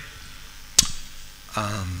পারে।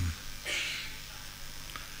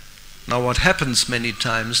 Now what happens many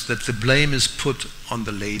times that the blame is put on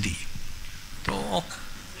the lady. তো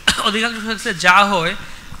অধিকাংশ ক্ষেত্রে যা হয়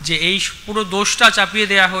যে এই পুরো দোষটা চাপিয়ে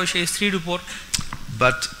দেয়া হয় সেই স্ত্রীর উপর।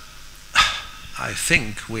 But I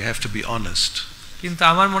think we have to be honest. কিন্তু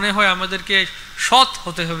আমার মনে হয় আমাদেরকে সৎ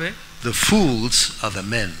হতে হবে। The fools are the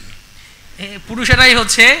men. পুরুষেরাই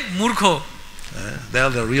হচ্ছে মূর্খ। They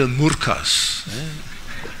are the real murkhas.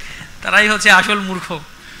 তারাই হচ্ছে আসল মূর্খ।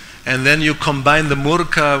 And then you combine the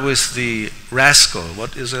murkha with the rascal.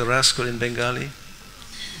 What is a rascal in Bengali?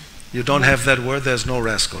 You don't have that word, there's no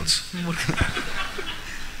rascals.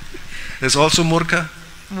 There's also murkha?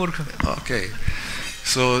 Murkha. Okay.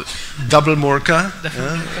 So double murkha.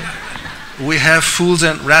 We have fools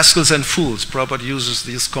and rascals and fools. Prabhupada uses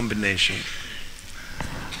this combination.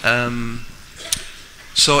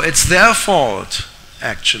 So it's their fault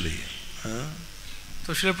actually.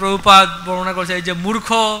 তো শ্রী প্রভুপাদ বর্ণনা করেছে এই যে মূর্খ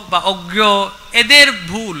বা অজ্ঞ, এদের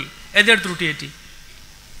ভুল, এদের ত্রুটি এটি।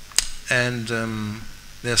 And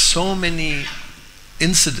there are so many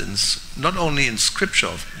incidents, not only in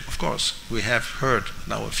scripture, of course, we have heard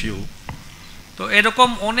now a few. তো এরকম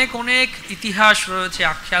অনেক অনেক ইতিহাস রয়েছে,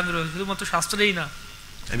 আখ্যান রয়েছে, শুধুমাত্র শাস্ত্রেই না।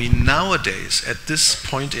 I mean, nowadays, at this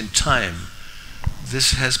point in time, this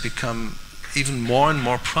has become even more and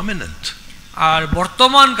more prominent. আর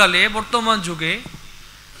বর্তমান কালে, বর্তমান যুগে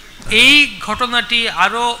এই ঘটনাটি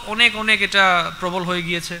আরো অনেক অনেক এটা প্রবল হয়ে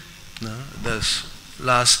গিয়েছে। This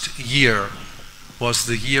last year was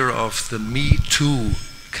the year of the Me Too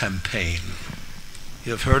campaign. You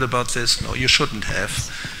have heard about this? No, you shouldn't have.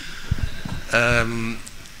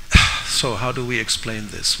 So how do we explain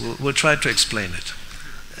this? We'll try to explain it.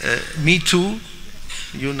 Me Too,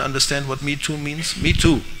 you understand what Me Too means? Me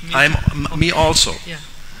Too. I'm me also. Yeah.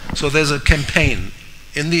 So there's a campaign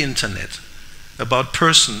in the internet about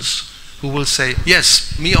persons who will say, yes,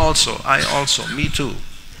 me also, I also, me too.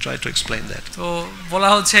 Try to explain that. তো বলা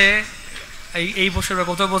হচ্ছে এই বছর বা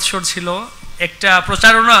গত বছর ছিল একটা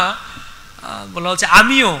প্রচারণা, বলা হচ্ছে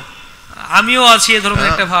আমিও আছি, এই ধরনের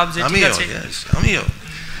একটা ভাব যে ঠিক আছে। Yes, আমিও.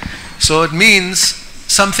 So it means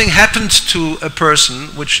something happened to a person,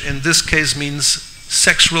 which in this case means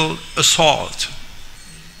sexual assault.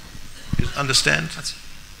 You understand?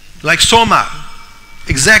 Like Soma,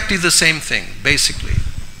 exactly the same thing, basically,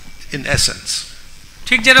 in essence.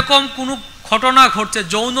 ঠিক যেরকম কোনো ঘটনা ঘটছে,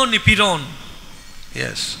 যৌন নিপীড়ন।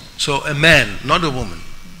 Yes. So a man, not a woman.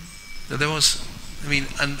 There was, I mean,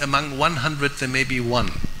 among 100 there may be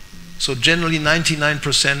one. So generally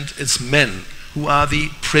 99% it's men who are the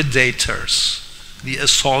predators. the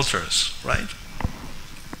assaulters, right?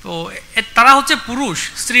 তো তারা হচ্ছে পুরুষ,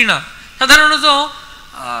 স্ত্রী না। সাধারণত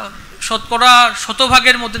শতকরা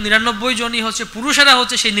শতভাগের মধ্যে 99 জনই হচ্ছে পুরুষেরা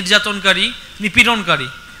হচ্ছে সেই নির্যাতনকারী, নিপীড়নকারী।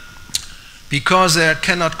 Because they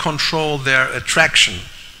cannot control their attraction,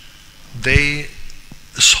 they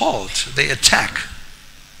assault, they attack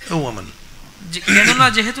a woman. কেননা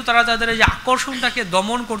যেহেতু তারা তাদের এই আকর্ষণটাকে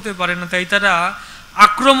দমন করতে পারে না, তাই তারা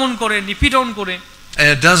আক্রমণ করে, নিপীড়ন করে। And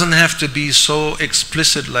it doesn't have to be so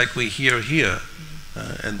explicit like we hear here,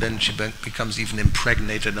 and then she becomes even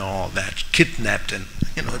impregnated and all that, kidnapped, and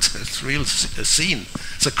it's real a scene.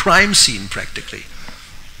 It's a crime scene practically.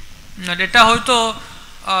 এটা হয়তো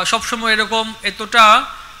সবসময় এরকম এতটা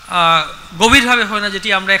গভীরভাবে হয় না, যেটি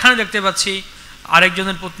আমরা এখানে দেখতে পাচ্ছি।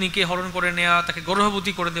 আরেকজনের পত্নীকে হরণ করে নেওয়া, তাকে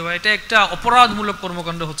গর্ভবতী করে দেওয়া, এটা একটা অপরাধমূলক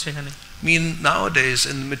কর্মকাণ্ড হচ্ছে এখানে। I mean, nowadays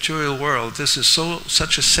in the material world, this is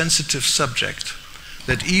such a sensitive subject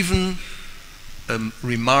that even a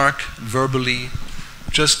remark verbally,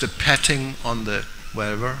 just a patting on the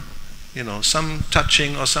wherever, some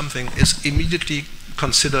touching or something is immediately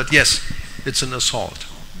considered, yes, it's an assault.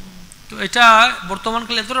 তো এটা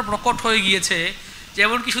বর্তমানকালে এতটা প্রকট হয়ে গিয়েছে যে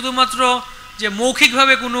এমনকি শুধুমাত্র যে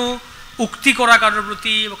মৌখিকভাবে কোনো উক্তি করা কারোর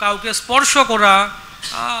প্রতি, কাউকে স্পর্শ করা,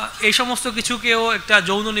 এই সমস্ত কিছুকেও একটা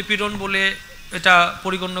যৌন নিপীড়ন বলে এটা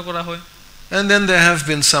পরিগণ্য করা হয়। And then there have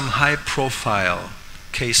been some high profile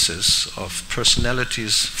cases of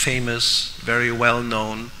personalities, famous, very well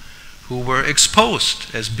known, who were exposed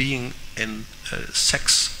as being a sex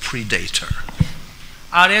predator.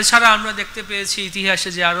 আর এছাড়া আমরা দেখতে পেয়েছি ইতিহাসে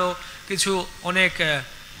যে আরো কিছু অনেক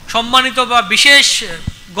সম্মানিত বা বিশেষ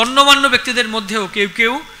গণ্যমান্য ব্যক্তিদের মধ্যেও কেউ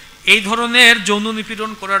কেউ এই ধরনের যৌন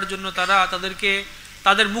নিপীড়ন করার জন্য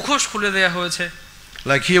তাদের মুখোশ খুলে দেয়া হয়েছে।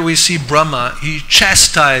 Like here we see Brahma, he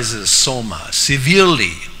chastises Soma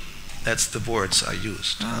severely. That's the words I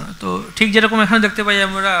used. তো ঠিক যেরকম এখানে দেখতে পাই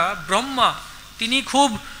আমরা, ব্রহ্মা তিনি খুব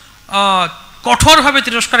কঠোরভাবে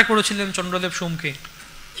তিরস্কার করেছিলেন Chandradev সোমকে।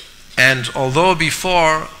 And although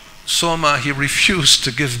before Soma he refused to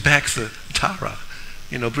give back the Tārā,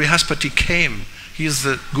 Bṛhaspati came. He is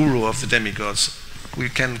the guru of the demigods. We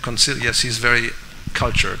can consider, yes, he's very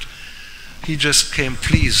cultured. He just came,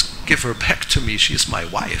 please give her back to me, she is my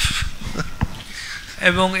wife.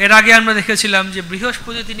 এবং এর আগে আমরা দেখেছিলাম যে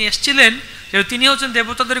বৃহস্পতি তিনি এসেছিলেন, যে তিনি হচ্ছেন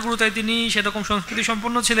দেবতাদের গুরু, তাই তিনি সেরকম সংস্কৃতি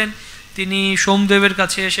সম্পন্ন ছিলেন। তিনি সোমদেবের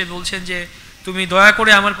কাছে এসে বলছেন যে তুমি দয়া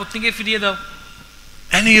করে আমার পত্নীকে ফিরিয়ে দাও।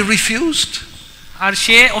 And he refused. আর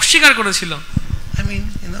সে অস্বীকার করেছিল। I mean,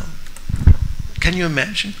 can you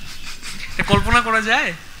imagine? কল্পনা করা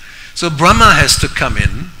যায়? So Brahma has to come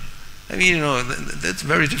in. I mean, that's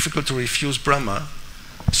very difficult to refuse Brahma.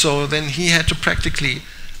 So then he had to practically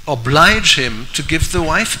oblige him to give the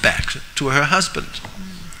wife back to her husband.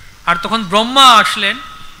 আর তখন ব্রহ্মা আসলেন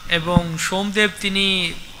এবং সোমদেব তিনি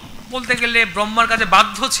বলতে গেলে ব্রহ্মার কাছে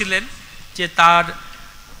বাধ্য ছিলেন যে তার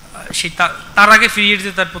আগে ফিরিয়ে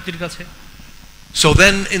দিতে তার পতির কাছে। So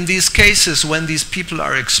then in these cases when these people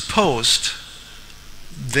are exposed,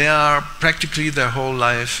 practically their whole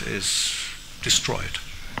life is destroyed.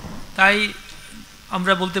 তাই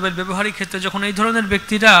আমরা বলতে পারি ব্যবহারিক ক্ষেত্রে যখন এই ধরনের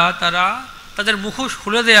ব্যক্তিরা তাদের মুখোশ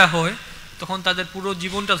খুলে দেয়া হয়, তখন তাদের পুরো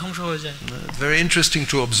জীবনটা ধ্বংস হয়ে যায়। Very interesting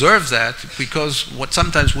to observe that, because what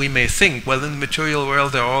sometimes we may think, well, in the material world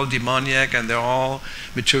they're all demoniac and they're all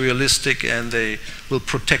materialistic and they will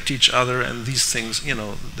protect each other and these things,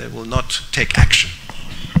 they will not take action.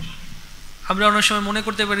 আমরা অনেক সময় মনে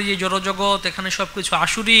করতে পারি যে জড়জগৎ এখানে সবকিছু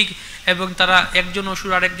আসুরিক এবং তারা একজন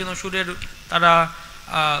অসুর আর একজন অসুরের তারা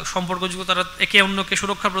সম্পর্কযুক্ত, তারা একে অন্যকে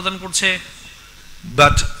সুরক্ষা প্রদান করছে।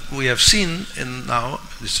 But we have seen in now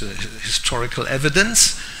this historical evidence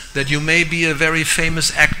that you may be a very famous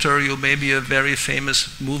actor, you may be a very famous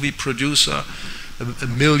movie producer, a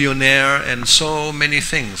millionaire, and so many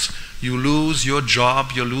things. You lose your job,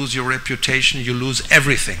 you lose your reputation, you lose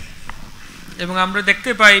everything. এবং আমরা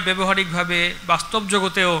দেখতে পাই ব্যবহারিকভাবে বাস্তব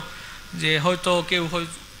জগতেও যে হয়তো কেউ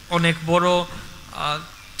অনেক বড়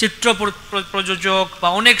চিত্র প্রযোজক বা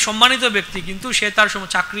অনেক সম্মানিত ব্যক্তি, কিন্তু সে তার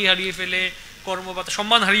চাকরি হারিয়ে ফেলে, কর্ম বা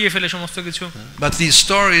সম্মান হারিয়ে ফেলে সমস্ত কিছু। But these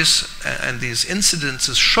stories and these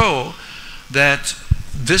incidences show that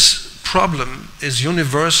this problem is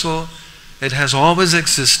universal. It has always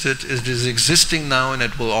existed, it is existing now, and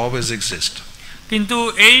it will always exist. কিন্তু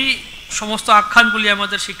এই সমস্ত আখ্যানগুলি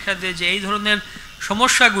আমাদের শিক্ষা দেয় যে এই ধরনের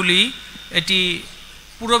সমস্যাগুলি এটি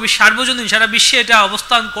পুরো সার্বজনীন, সারা বিশ্বে এটা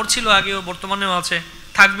অবস্থান করছিল, আগেও বর্তমানেও আছে,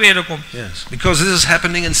 থাকবে এরকম। Yes, because this is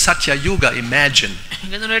happening in Satya Yuga, imagine.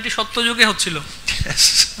 কিন্তু এটি সত্য যুগে হচ্ছিল। Yes,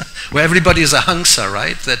 where everybody is a Hamsa,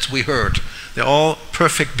 right? That we heard. They're all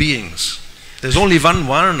perfect beings. There's only one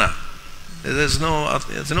Varna. There's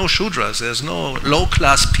no Shudras, there's no low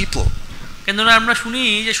class people. কেননা আমরা শুনি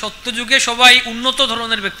যে সত্যযুগে সবাই উন্নত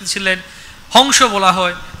ধরনের ব্যক্তি ছিলেন, হংস বলা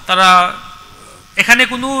হয়, তারা এখানে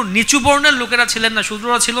কোনো নিচু বর্ণের লোকেরা ছিলেন না,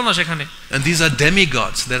 শূদ্ররা ছিল না সেখানে। And these are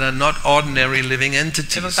demigods, that are not ordinary living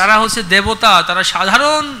entities. এবং তারা হচ্ছে দেবতা, তারা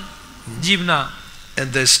সাধারণ জীব না। And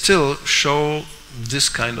they still show this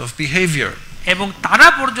kind of behavior. এবং তারা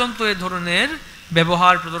পর্যন্ত এই ধরনের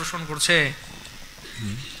ব্যবহার প্রদর্শন করছে।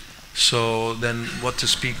 So then what to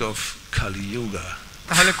speak of Kali Yuga?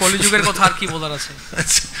 তাহলে কলিযুগের কথা আর কি বলার আছে?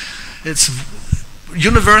 It's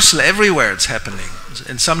universal, everywhere it's happening,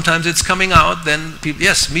 and sometimes it's coming out, then people,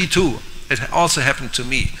 yes, me too, it also happened to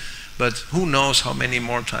me, but who knows how many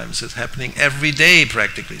more times it's happening every day,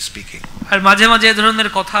 practically speaking. আর মাঝে মাঝে এই ধরনের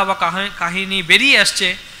কথা বা কাহিনী বেরিয়ে আসছে,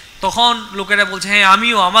 তখন লোকেরা বলছে হ্যাঁ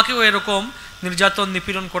আমাকেও এরকম নির্যাতন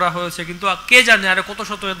নিপীড়ন করা হয়েছে, কিন্তু কে জানে আর কত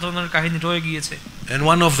শত এই ধরনের কাহিনী রয়ে গিয়েছে। And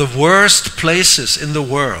one of the worst places in the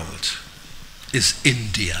world is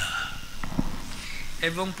India.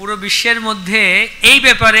 এবং পুরো বিশ্বের মধ্যে এই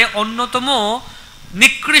ব্যাপারে অন্যতম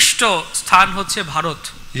নিকৃষ্ট স্থান হচ্ছে Bharat.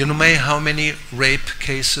 You know how many rape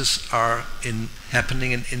cases are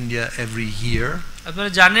happening in India every year? আপনারা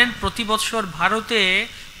জানেন প্রতি বছর ভারতে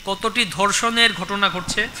কতটি ধর্ষণের ঘটনা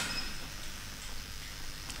ঘটছে?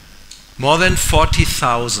 More than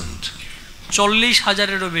 40,000.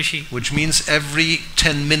 40,000-এরও বেশি। Which means every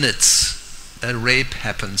 10 minutes a rape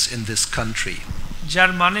happens in this country.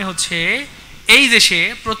 যার মানে হচ্ছে এই দেশে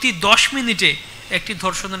প্রতি 10 মিনিটে একটি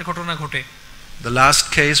ধর্ষণের ঘটনা ঘটে। The last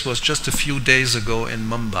case was just a few days ago in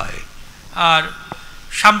Mumbai. আর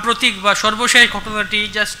সাম্প্রতিক বা সর্বশেষ ঘটনাটি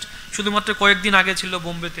জাস্ট শুধুমাত্র কয়েকদিন আগে ছিল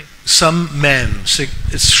বোম্বেতে। Some man,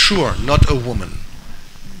 it's sure not a woman.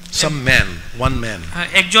 Some man, one man.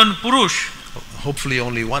 একজন পুরুষ, hopefully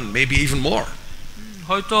only one, maybe even more.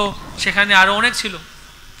 হয়তো সেখানে আরো অনেক ছিল।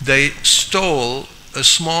 They stole a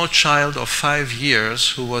small child of 5 years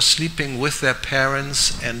who was sleeping with their parents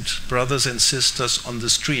and brothers and sisters on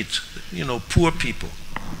the street, poor people.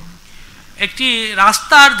 একটি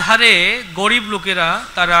রাস্তার ধারে গরিব লোকেরা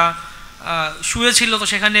তারা শুয়েছিল, তো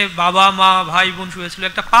সেখানে বাবা মা ভাই বোন শুয়েছিল।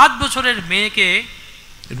 একটা 5 বছরের মেয়েকে,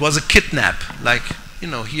 it was a kidnap, like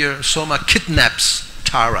here Soma kidnaps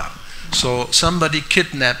Tārā. So somebody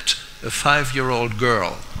kidnapped a 5-year-old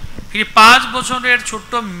girl. 5 বছরের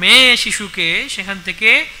ছোট্ট মেয়ে শিশুকে সেখান থেকে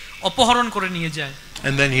অপহরণ করে নিয়ে যায়।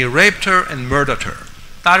 And then he raped her and murdered her.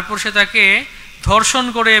 তারপর সে তাকে ধর্ষণ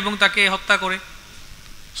করে এবং তাকে হত্যা করে।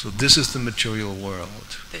 So this is the material world.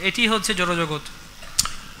 এটি হচ্ছে জড়জগৎ।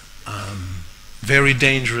 Very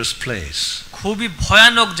dangerous place. খুবই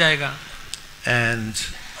ভয়ানক জায়গা। And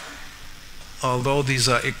although these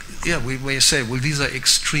are, we may say, well, these are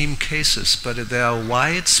extreme cases, but they are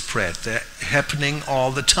widespread. They're happening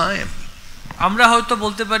all the time. আমরা হয়তো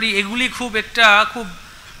বলতে পারি এগুলি খুব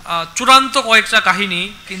চূড়ান্ত কয়েকটা কাহিনী,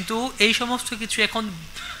 কিন্তু এই সমস্ত কিছু এখন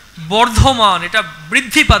বর্ধমান, এটা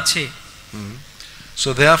বৃদ্ধি পাচ্ছে। So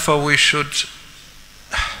therefore we should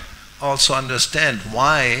also understand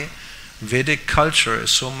why Vedic culture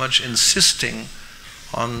is so much insisting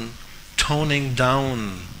on toning down,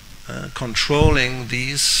 controlling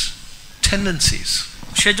these tendencies.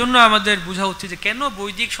 সেজন্য আমাদের বোঝা উচিত যে কেন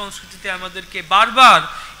বৈদিক সংস্কৃতিতে আমাদেরকে বারবার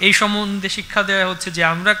এই সম্বন্ধে শিক্ষা দেওয়া হচ্ছে যে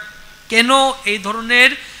আমরা কেন এই ধরনের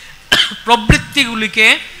প্রবৃত্তিগুলিকে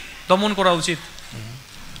দমন করা উচিত।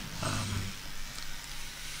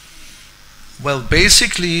 Well,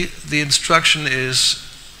 basically the instruction is,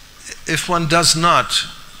 if one does not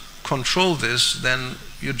control this, then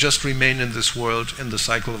you just remain in this world in the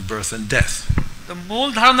cycle of birth and death. তো মূল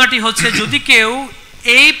ধারণাটি হচ্ছে যদি কেউ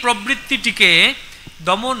এই প্রবৃত্তিটিকে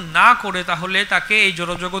দমন না করে তাহলে তাকে এই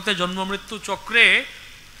জড়জগতে জন্ম মৃত্যু চক্রে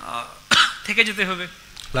থেকে যেতে হবে।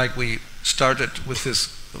 Like we started with this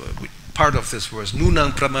part of this verse,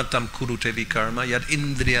 nunang pramatam kurute vikarma yad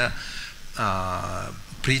indriya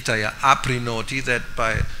pritaya aprinoti, that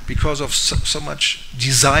because of so much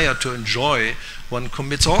desire to enjoy, one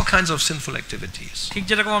commits all kinds of sinful activities. ঠিক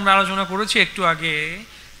যেরকম আমরা আলোচনা করেছি একটু আগে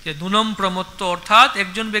যে দুনম প্রমত্ত, অর্থাৎ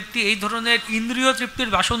একজন ব্যক্তি এই ধরনের ইন্দ্রিয় তৃপ্তির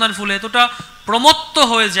বাসনার ফলে এতটা প্রমত্ত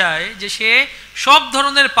হয়ে যায় যে সে সব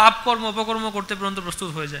ধরনের পাপ কর্ম অপকর্ম করতে পর্যন্ত প্রস্তুত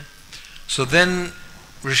হয়ে যায়। So then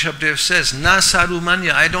Rishabhdev says, na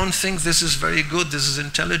sarumanya, I don't think this is very good, this is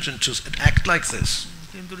intelligent to act like this.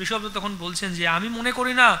 কিন্তু ঋষভদেব তখন বলছেন যে আমি মনে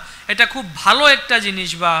করি না এটা খুব ভালো একটা জিনিস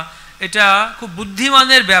বা এটা খুব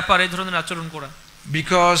বুদ্ধিমানের ব্যাপার এই ধরনের আচরণ করা।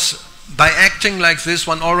 Because by acting like this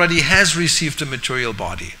one already has received a material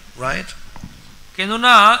body, right?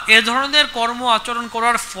 কেননা এই ধরনের কর্ম আচরণ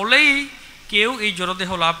করার ফলেই কেউ এই জড়দেহ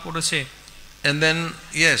লাভ করেছে। And then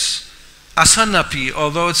yes, asanapi,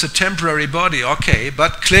 although it's a temporary body, okay,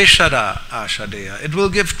 but kleshada ashadeya, it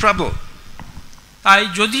will give trouble. তাই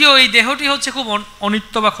যদিও এই দেহটি হচ্ছে খুব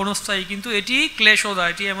অনিত্য বা ক্ষণস্থায়ী, কিন্তু এটি ক্লেশদা,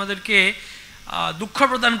 এটি আমাদেরকে দুঃখ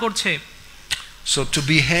প্রদান করছে। So to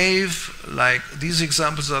behave like these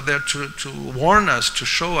examples are there to warn us, to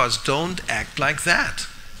show us, don't act like that.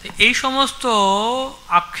 এই সমস্ত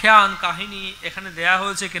আখ্যান কাহিনী এখানে দেয়া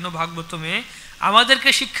হয়েছে কেন ভাগবতমে, আমাদেরকে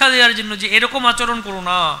শিক্ষা দেওয়ার জন্য যে এরকম আচরণ করো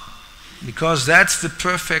না। Because that's the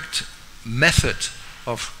perfect method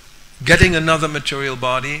of getting another material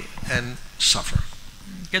body and suffer.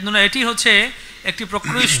 কেননা এটি হচ্ছে একটি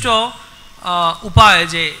প্রকৃষ্ট উপায়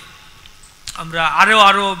যে আমরা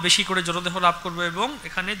আরো বেশি করে জড়দেহ লাভ করব এবং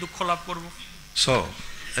এখানে দুঃখ লাভ করব। So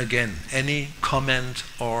again, any comment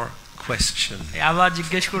or question? আবার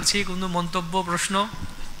জিজ্ঞেস করছি, কোনো মন্তব্য, প্রশ্ন?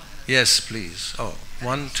 Yes, please. Oh,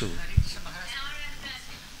 1 2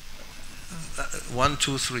 1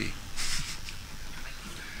 2 3.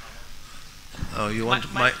 Oh, you want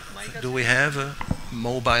mic? Do we have a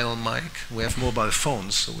mobile mic? We have mobile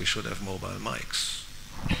phones, so we should have mobile mics.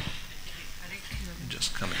 Just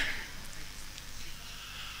coming.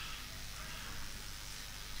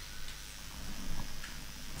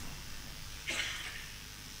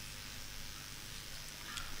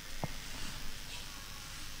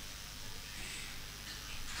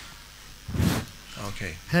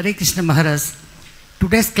 Okay. Hare Krishna Maharaj.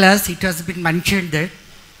 Today's class, it has been mentioned that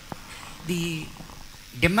the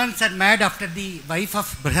demons are mad after the wife of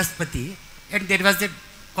Bṛhaspati, and there was a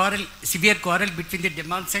quarrel, severe quarrel between the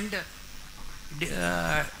demons and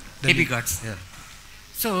demigods. Yeah.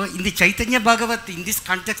 So in the Chaitanya Bhagavat, in this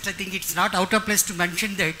context, I think it's not out of place to mention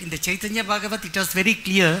that in the Chaitanya Bhagavat, it was very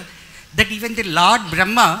clear that even the Lord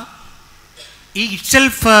Brahmā, he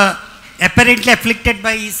itself apparently afflicted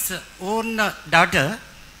by his own daughter.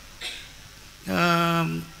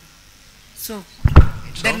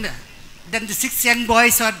 Then the 6 young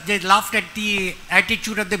boys they laughed at the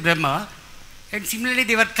attitude of the Brahma, and similarly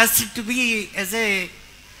they were cursed to be as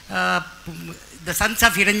the sons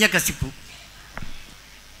of Hiranyakasipu.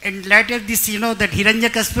 And later this, that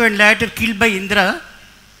Hiranyakasipu and later killed by Indra,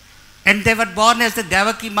 and they were born as the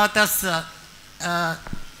Devaki Mata's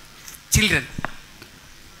children.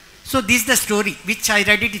 So this is the story which I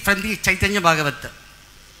read it from the Chaitanya Bhagavata.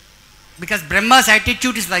 Because Brahma's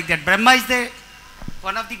attitude is like that. Brahma is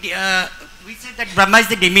one of the, we said that Brahma is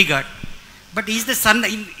the demigod. But he is the son,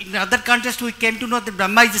 in other context we came to know that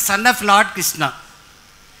Brahma is the son of Lord Krishna.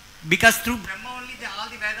 Because through Brahma only all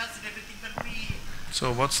the Vedas and everything will be... So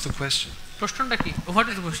what's the question? What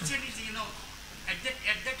is the question? The question is,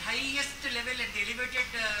 at that highest level and elevated,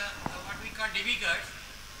 what we call demigods,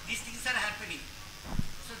 these things are happening.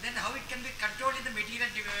 So then how it can be controlled in the material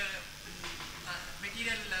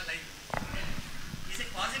life? Is it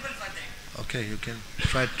possible for that? Okay, you can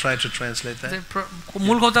try to translate that.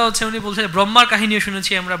 মূল কথা হচ্ছে উনি বলছেন ব্রহ্মার কাহিনীও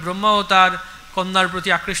শুনেছি আমরা, ব্রহ্মাও তার কন্যার প্রতি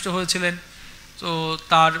আকৃষ্ট হয়েছিলেন, তো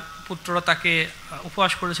তার পুত্ররা তাকে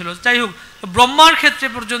উপহাস করেছিল। যাই হোক, ব্রহ্মার ক্ষেত্রে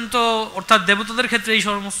পর্যন্ত অর্থাৎ দেবতাদের ক্ষেত্রে এই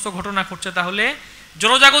সমস্ত ঘটনা ঘটছে, তাহলে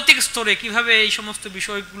জনজাগতিক স্তরে কিভাবে এই সমস্ত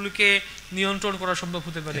বিষয়গুলোকে নিয়ন্ত্রণ করা সম্ভব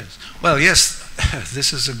হতে পারে? Well, yes, this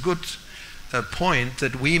is a good point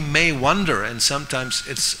that we may wonder, and sometimes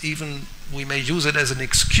we may use it as an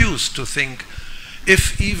excuse to think, if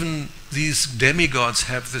even these demigods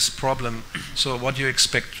have this problem, so what do you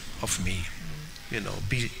expect of me?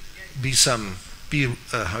 Be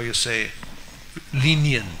how you say,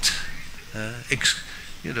 lenient.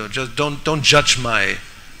 Just don't judge my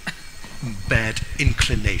bad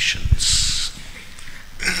inclinations.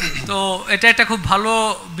 তো এটা একটা খুব ভালো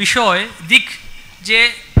দিক যে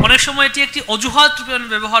অনেক সময় এটি একটি অজুহাত রূপে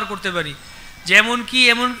ব্যবহার করতে পারি, যেমন কি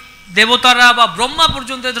এমন দেবতারা বা ব্রহ্মা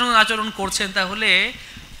পর্যন্ত এই ধরনের আচরণ করছেন, তাহলে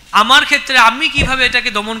আমার ক্ষেত্রে আমি কিভাবে এটাকে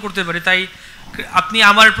দমন করতে পারি? তাই আপনি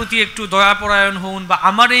আমার প্রতি একটু দয়াপরায়ণ হন, বা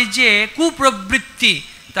আমার এই যে কুপ্রবৃত্তি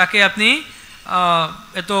তাকে আপনি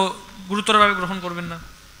এত গুরুতরভাবে গ্রহণ করবেন না।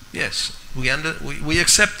 Yes, we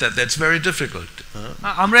accept that. That's very difficult.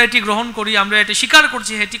 আমরা এটি গ্রহণ করি, আমরা এটি স্বীকার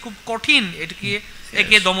করছি, এটি খুব কঠিন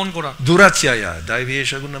একে দমন করা। Duratyaya,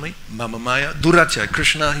 Daivesha Gunami, Mama Maya, Duratyaya.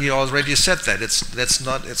 Krishna, he already said that.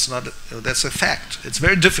 That's a fact. It's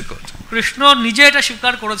very difficult. Krishna নিজে এটা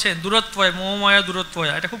স্বীকার করেছেন, দুরত্বয়, মোহমায়া দুরত্বয়,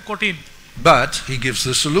 এটা খুব কঠিন। But he gives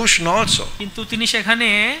the solution also. কিন্তু তিনি সেখানে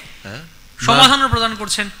সমাধান প্রদান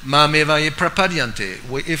করছেন। Mamevaye prapadyante.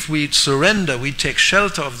 If we surrender, we take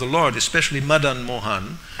shelter of the Lord, especially Madan Mohan,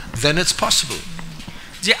 then it's possible.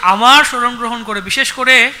 যে আমার শরণ গ্রহণ করে, বিশেষ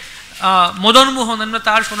করে মদন মোহন, আমরা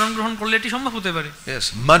তার শরণ গ্রহণ করলে এটি সম্ভব হতে পারে। Yes,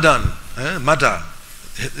 Madan, Mada,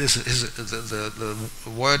 the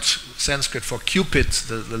word Sanskrit for Cupid,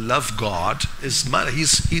 the love god, is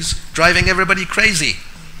he's driving everybody crazy.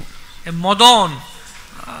 Madan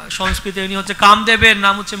সংস্কৃতে উনি হচ্ছে কামদেবের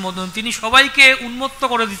নাম হচ্ছে মদন, তিনি সবাইকে উন্মত্ত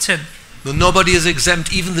করে দিচ্ছেন। Nobody is exempt.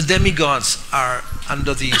 Even the demigods are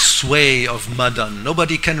under the sway of Madan.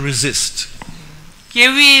 Nobody can resist.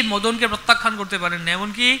 কেউই মদনকে প্রত্যাখ্যান করতে পারেন না,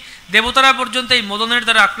 এমনকি দেবতারা পর্যন্ত এই মদনের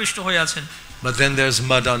দ্বারা আকৃষ্ট হয়ে আছেন। But then there's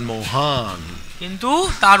Madan Mohan. কিন্তু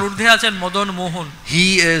তার ঊর্ধ্বে আছেন Madan Mohan. He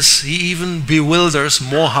even bewilders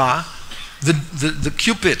Moha, the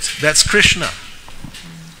Cupid. That's Krishna.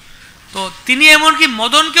 তো তিনি এমনকি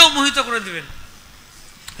মদনকেও মোহিত করে দিবেন।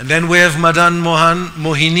 And then we have Madan Mohan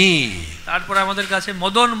Mohini. তারপর আমাদের কাছে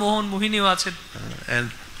মদন মোহন মোহিনীও আছেন। And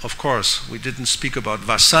of course, we didn't speak about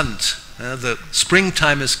Vasant. The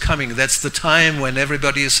springtime is coming. That's the time when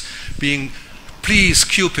everybody is being, please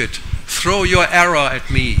Cupid, throw your arrow at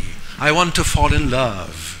me. I want to fall in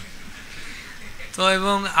love. তো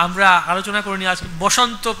এবং আমরা আলোচনা করে নিয়ে আজকে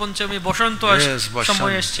বসন্ত পঞ্চমী, বসন্ত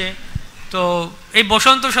সময় এসছে। তো এই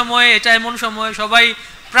বসন্ত সময়ে এটা এমন সময় সবাই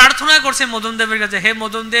প্রার্থনা করছে মদন দেবের কাছে, হে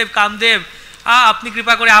মদন দেব, কামদেব, আপনি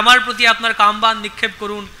কৃপা করে আমার প্রতি আপনার কামবাণ নিক্ষেপ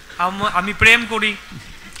করুন, আমি প্রেম করি।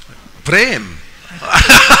 প্রেম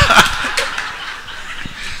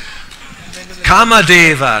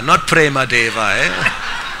Kamadeva, not Premadeva.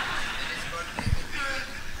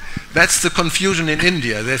 That's the confusion in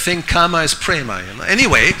India. They think Kama is Prema.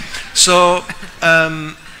 Anyway, so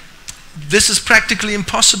this is practically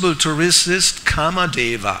impossible to resist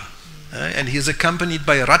Kamadeva. And he is accompanied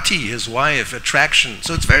by Rati, his wife, attraction. So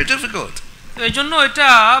it's very difficult. এই জন্য এটা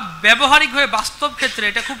ব্যবহারিকভাবে বাস্তব ক্ষেত্রে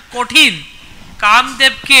এটা খুব কঠিন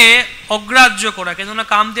কামদেবকে অগ্রাহ্য করা, কেননা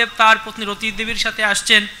কামদেব তার পত্নী রতি দেবীর সাথে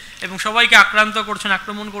আসছেন এবং সবাইকে আক্রান্ত করছেন,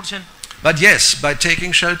 আক্রমণ করছেন। But yes, by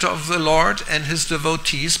taking shelter of the Lord and his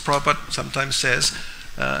devotees, Prabhupada sometimes says,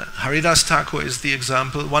 Haridas Thakur is the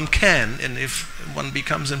example. One can, and if one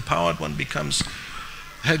becomes empowered, one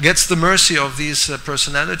gets the mercy of these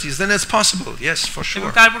personalities, then it's possible. Yes, for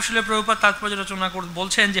sure. তারপর শিলা প্রভুপাদ তাৎপর্য রচনা করে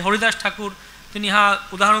বলছেন যে হরিদাস ঠাকুর তিনি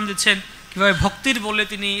উদাহরণ দিচ্ছেন কিভাবে ভক্তির বলে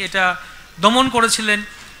তিনি এটা দমন করেছিলেন।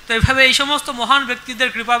 তো এইভাবে এই সমস্ত মহান ব্যক্তিদের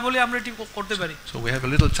কৃপা বলে আমরা এটি করতে পারি। So we have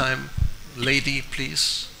a little time. Lady, please.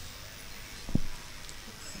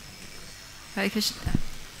 Hare Krishna.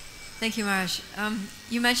 Thank you, Maharaj.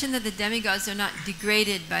 You mentioned that the demigods are not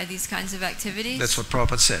degraded by these kinds of activities. That's what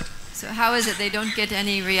Prabhupada said. So how is it they don't get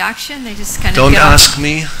any reaction? They just kind of don't ask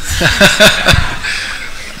me.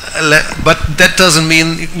 But that doesn't mean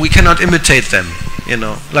we cannot imitate them, you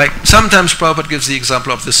know. Like sometimes Prabhupada gives the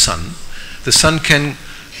example of the sun. The sun can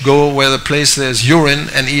go where the place there's urine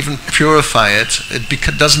and even purify it.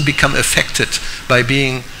 It doesn't become affected by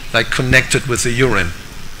being like connected with the urine.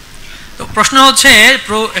 তো প্রশ্ন হচ্ছে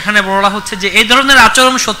এখানে বলা হচ্ছে যে এই ধরনের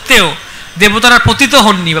আচরণ সত্ত্বেও দেবতারা পতিত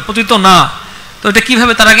হননি বা পতিত না, তো এটা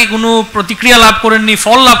কিভাবে, তারা কি কোনো প্রতিক্রিয়া লাভ করেননি,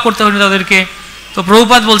 ফল লাভ করতে হয়নি তাদেরকে? তো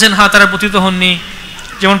প্রভুপাদ বলছেন হ্যাঁ, তারা পতিত হননি।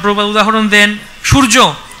 যেমন প্রভুপাদ উদাহরণ দেন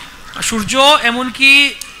সূর্য এমনকি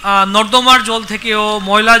নর্দমার জল থেকেও,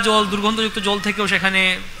 ময়লা জল, দুর্গন্ধযুক্ত জল থেকেও সেখানে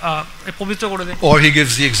পবিত্র করে দেয়। Or he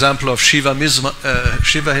gives the example of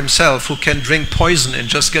Shiva himself, who can drink poison and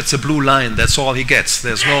just gets a blue line. That's all he gets.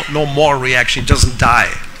 There's no more reaction. He doesn't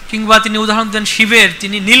die. কিংবা তিনি উদাহরণ দেন শিবের,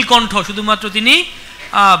 তিনি নীলকণ্ঠ, শুধুমাত্র তিনি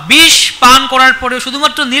বিষ পান করার পরে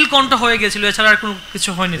শুধুমাত্র নীলকণ্ঠ হয়ে গেছিল, এছাড়া আর কোনো কিছু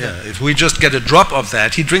হয়নি। If we just get a drop of that,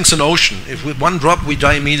 he drinks an ocean. If one drop, we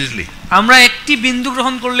die immediately. আমরা একটি বিন্দু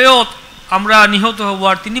গ্রহণ করলেও আমরা নিহত হব,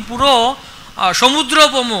 আর তিনি পুরো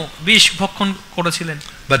সমুদ্রোপম বিষ ভক্ষণ করেছিলেন।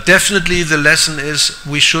 But definitely the lesson is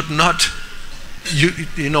we should not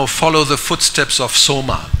follow the footsteps of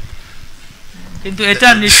Soma. কিন্তু এটা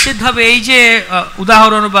নিশ্চিতভাবে এই যে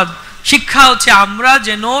উদাহরণ বা শিক্ষা হচ্ছে আমরা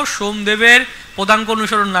যেন সোমদেবের পদাঙ্ক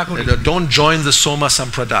অনুসরণ না করি। Don't join the Soma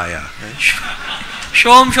Sampradaya.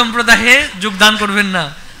 সোম সম্প্রদায়ে যোগদান করবেন না।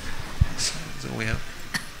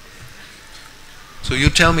 So you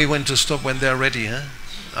tell me when to stop, when they're ready, huh?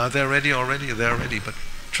 Are they ready already? They're ready, but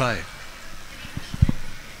try.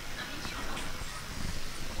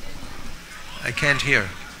 I can't hear.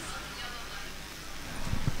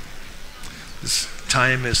 This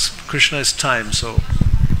time is Krishna's time, so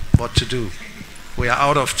what to do? We are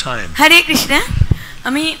out of time. Hare Krishna.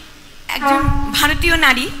 আমি একজন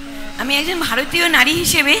ভারতীয় নারী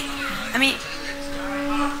হিসেবে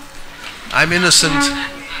I'm innocent.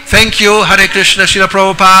 Thank you. Hare Krishna. Srila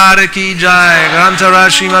Prabhupada ki jai. Grantara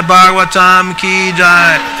Srimad Bhagavatam ki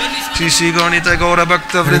jai. Shri Gaurnita Gaura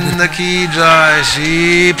Bhakta Vrinda ki jai. Shri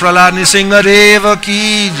Prahlad Nisingha Deva ki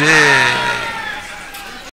jai.